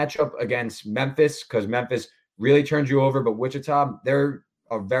love the matchup against Memphis because Memphis really turns you over, but Wichita, they're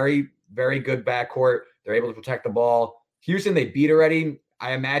a very, very good backcourt. They're able to protect the ball. Houston, they beat already.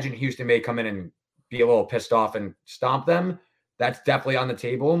 I imagine Houston may come in and be a little pissed off and stomp them. That's definitely on the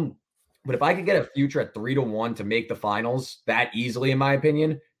table. But if I could get a future at 3-1 to make the finals that easily, in my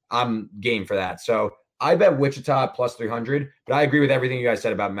opinion, I'm game for that. So I bet Wichita +300, but I agree with everything you guys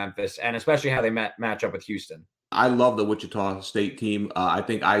said about Memphis and especially how they match up with Houston. I love the Wichita State team. I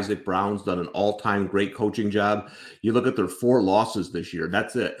think Isaac Brown's done an all-time great coaching job. You look at their 4 losses this year.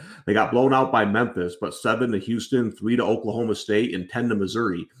 That's it. They got blown out by Memphis, but 7 to Houston, 3 to Oklahoma State, and 10 to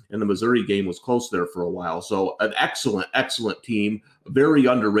Missouri. And the Missouri game was close there for a while. So an excellent, excellent team. Very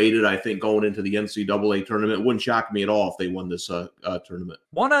underrated, I think, going into the NCAA tournament. It wouldn't shock me at all if they won this tournament.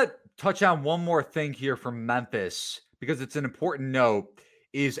 Want to touch on one more thing here from Memphis because it's an important note.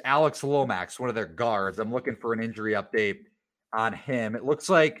 Is Alex Lomax, one of their guards. I'm looking for an injury update on him. It looks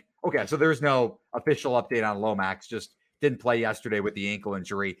like Okay, so there's no official update on Lomax, just didn't play yesterday with the ankle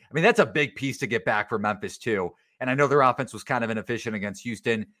injury. I mean, that's a big piece to get back for Memphis too. And I know their offense was kind of inefficient against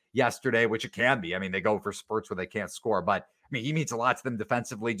Houston yesterday, which it can be. I mean, they go for spurts where they can't score, but I mean, he means a lot to them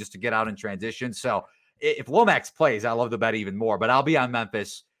defensively just to get out in transition. So if Lomax plays, I love the bet even more, but I'll be on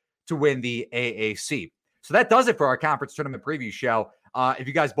Memphis to win the AAC. So that does it for our conference tournament preview show. If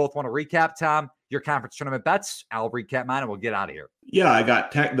you guys both want to recap, Tom, your conference tournament bets, I'll recap mine and we'll get out of here. Yeah, I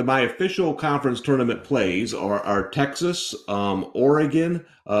got my official conference tournament plays are Texas, Oregon,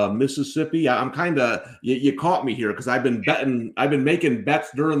 Mississippi. I'm kind of you caught me here because I've been making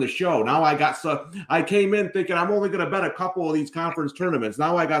bets during the show. Now I came in thinking I'm only going to bet a couple of these conference tournaments.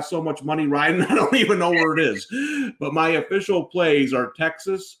 Now I got so much money riding, I don't even know where it is. But my official plays are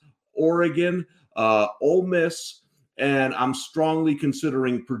Texas, Oregon, Ole Miss, and I'm strongly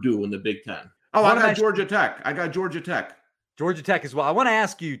considering Purdue in the Big Ten. Oh, I got Georgia Tech. Georgia Tech as well. I want to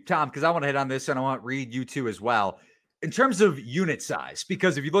ask you, Tom, because I want to hit on this and I want to read you two as well. In terms of unit size,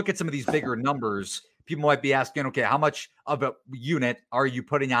 because if you look at some of these bigger numbers, people might be asking, okay, how much of a unit are you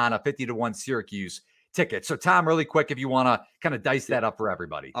putting on a 50-1 Syracuse ticket? So, Tom, really quick, if you want to kind of dice that up for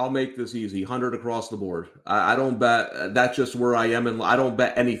everybody. I'll make this easy. 100 across the board. I don't bet. That's just where I am. And I don't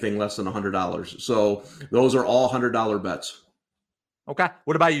bet anything less than $100. So those are all $100 bets. Okay.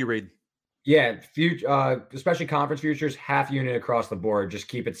 What about you, Reed? Yeah, especially conference futures, half unit across the board. Just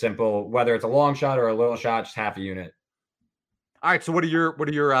keep it simple. Whether it's a long shot or a little shot, just half a unit. All right. So what are your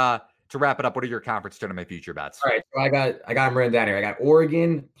to wrap it up? What are your conference tournament future bets? All right. So I got them written down here. I got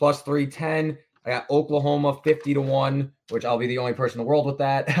Oregon plus 310. I got Oklahoma 50-1, which I'll be the only person in the world with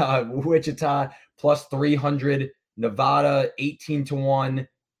that. Wichita plus 300, Nevada 18-1,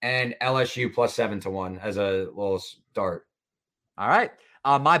 and LSU plus 7-1 as a little start. All right.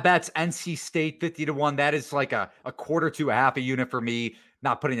 My bet's NC State 50-1. That is like a quarter to a half a unit for me.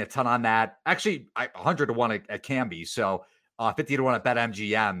 Not putting a ton on that. Actually, 100-1 it can be. So 50-1 at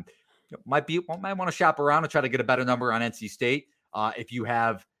BetMGM. Might want to shop around and try to get a better number on NC State if you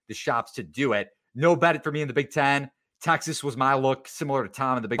have the shops to do it. No bet for me in the Big Ten. Texas was my look, similar to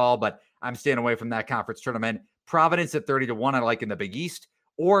Tom in the Big Ball, but I'm staying away from that conference tournament. Providence at 30-1. I like in the Big East.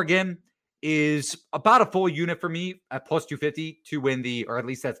 Oregon is about a full unit for me at plus 250 to win or at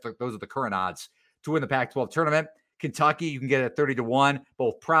least those are the current odds to win the Pac-12 tournament. Kentucky, you can get at 30-1.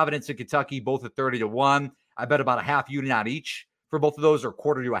 Both Providence and Kentucky, both at 30-1. I bet about a half unit on each for both of those, or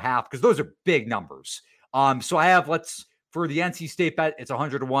quarter to a half, because those are big numbers. So I have, for the NC State bet, it's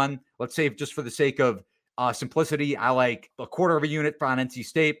 100-1. Let's say just for the sake of simplicity, I like a quarter of a unit for on NC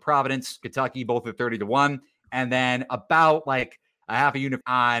State, Providence, Kentucky, both at 30-1. And then about a half a unit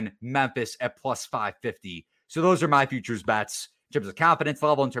on Memphis at plus 550. So those are my futures bets in terms of confidence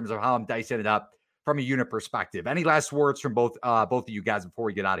level, in terms of how I'm dicing it up from a unit perspective. Any last words from both of you guys before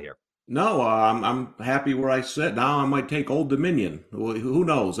we get out of here? No, I'm happy where I sit. Now I might take Old Dominion. Who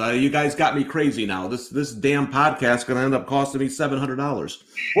knows? You guys got me crazy now. This damn podcast is going to end up costing me $700.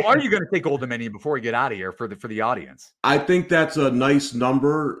 Well, are you going to take Old Dominion before we get out of here for the audience? I think that's a nice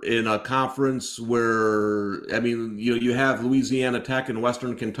number in a conference where, I mean, you have Louisiana Tech and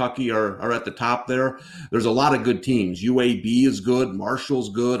Western Kentucky are at the top there. There's a lot of good teams. UAB is good. Marshall's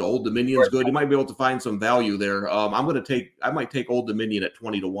good. Old Dominion's good. You might be able to find some value there. I might take Old Dominion at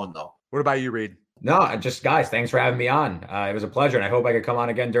 20-1 though. What about you, Reed? No, just guys, thanks for having me on. It was a pleasure, and I hope I could come on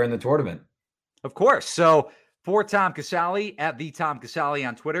again during the tournament. Of course. So for Tom Casale, at the Tom Casale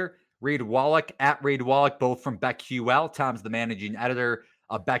on Twitter, Reed Wallach at Reed Wallach, both from BetQL. Tom's the managing editor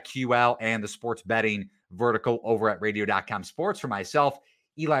of BetQL and the sports betting vertical over at radio.com sports. For myself,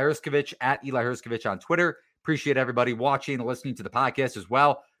 Eli Herskovich at Eli Herskovich on Twitter. Appreciate everybody watching and listening to the podcast as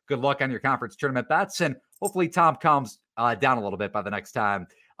well. Good luck on your conference tournament bets, and hopefully Tom calms down a little bit by the next time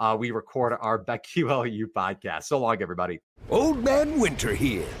we record our BetQLU podcast. So long, everybody. Old Man Winter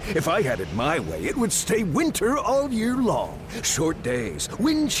here. If I had it my way, it would stay winter all year long. Short days,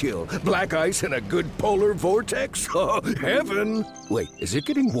 wind chill, black ice, and a good polar vortex. Oh, heaven. Wait, is it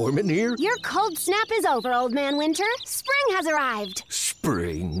getting warm in here? Your cold snap is over, Old Man Winter. Spring has arrived.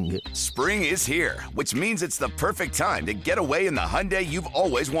 Spring. Spring is here, which means it's the perfect time to get away in the Hyundai you've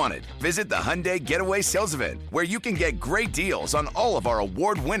always wanted. Visit the Hyundai Getaway Sales Event, where you can get great deals on all of our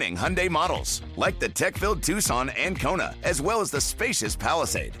award-winning Hyundai models, like the tech-filled Tucson and Kona, as well as the spacious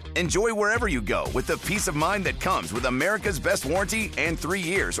Palisade. Enjoy wherever you go with the peace of mind that comes with America's best warranty and 3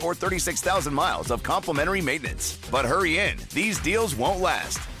 years or 36,000 miles of complimentary maintenance. But hurry in, these deals won't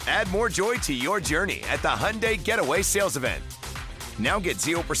last. Add more joy to your journey at the Hyundai Getaway Sales Event. Now get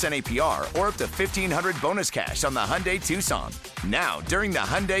 0% APR or up to $1,500 bonus cash on the Hyundai Tucson. Now, during the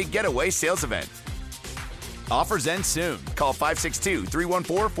Hyundai Getaway Sales Event. Offers end soon. Call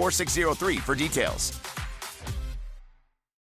 562-314-4603 for details.